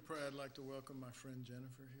 Before we pray, I'd like to welcome my friend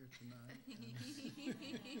Jennifer here tonight.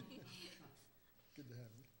 Good to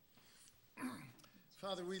have you.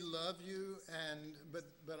 Father, we love you,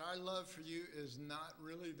 but our love for you is not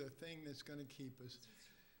really the thing that's going to keep us.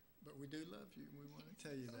 But we do love you, and we want to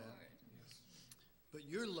tell you that. But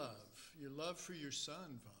your love for your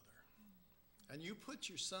son, Father, and you put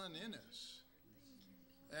your son in us.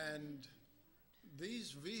 And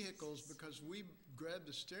these vehicles, because we grab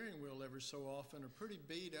the steering wheel every so often, are pretty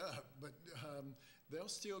beat up, but they'll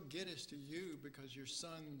still get us to you because your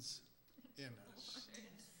son's in us.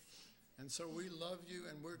 And so we love you,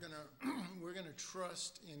 and we're gonna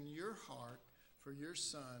trust in your heart for your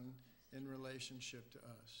son in relationship to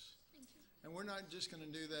us. And we're not just going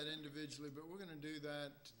to do that individually, but we're going to do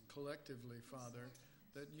that collectively, Father,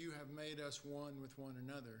 that you have made us one with one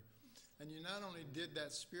another. And you not only did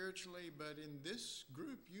that spiritually, but in this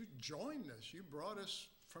group, you joined us. You brought us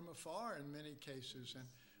from afar in many cases and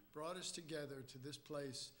brought us together to this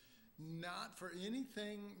place, not for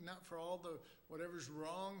anything, not for all the whatever's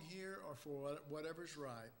wrong here or for whatever's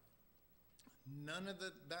right. None of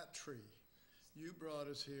that tree. You brought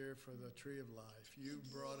us here for the tree of life. You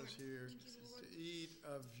brought us here to eat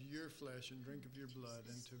of your flesh and drink of your blood,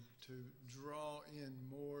 and to draw in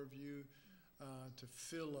more of you, to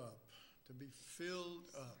fill up, to be filled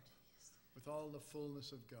up with all the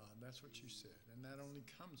fullness of God. That's what you said. And that only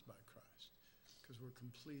comes by Christ, because we're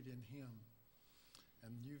complete in him.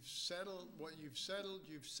 And you've settled what you've settled,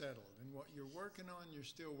 and what you're working on, you're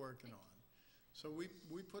still working on. So we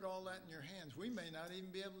put all that in your hands. We may not even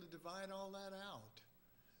be able to divide all that out,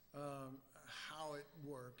 how it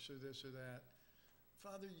works or this or that.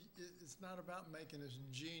 Father, it's not about making us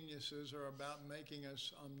geniuses or about making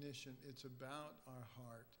us omniscient. It's about our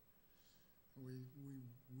heart. We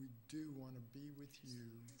do want to be with you.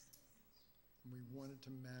 And we want it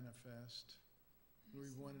to manifest. We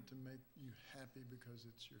want it to make you happy because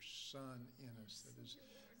it's your son in us.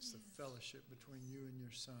 It's the fellowship between you and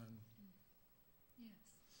your son. Yes.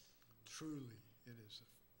 Truly, it is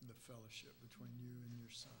the fellowship between you and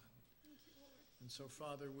your son. Thank you, Lord. And so,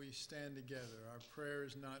 Father, we stand together. Our prayer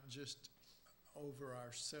is not just over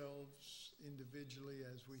ourselves individually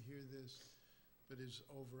as we hear this, but is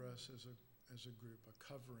over us as a group, a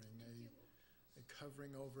covering, a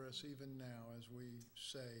covering over us even now as we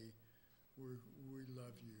say, we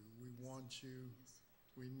love you, we want you,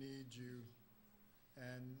 we need you.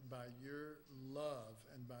 And by your love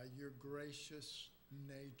and by your gracious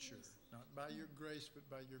nature, not by your grace, but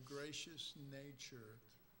by your gracious nature,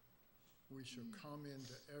 we shall come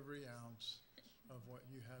into every ounce of what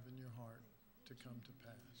you have in your heart to come to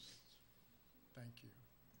pass. Thank you.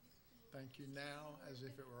 Thank you now as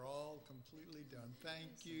if it were all completely done.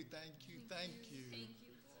 Thank you, thank you, thank you. Thank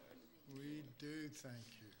you, Lord. We do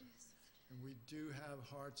thank you. And we do have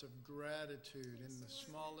hearts of gratitude in the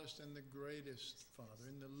smallest and the greatest, Father,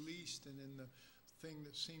 in the least and in the thing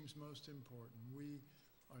that seems most important. We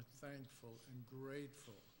are thankful and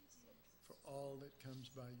grateful for all that comes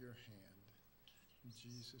by your hand. In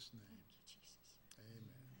Jesus' name, amen.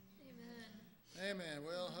 Amen. Amen.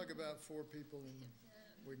 Well, hug about 4 people and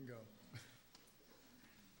we can go.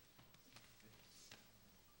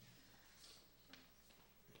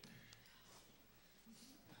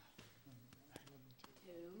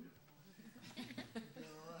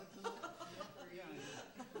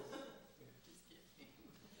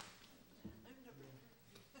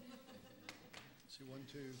 See, 1,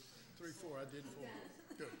 2, 3, 4. I did 4.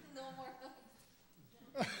 Good. No more.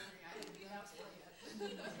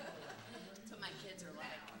 So my kids are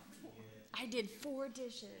like, I did 4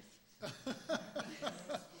 dishes.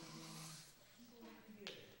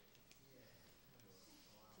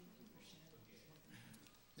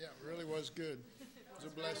 Yeah, it really was good. It was a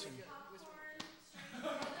blessing.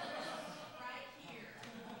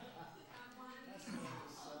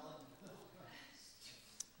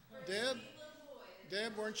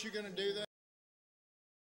 Deb, weren't you going to do that?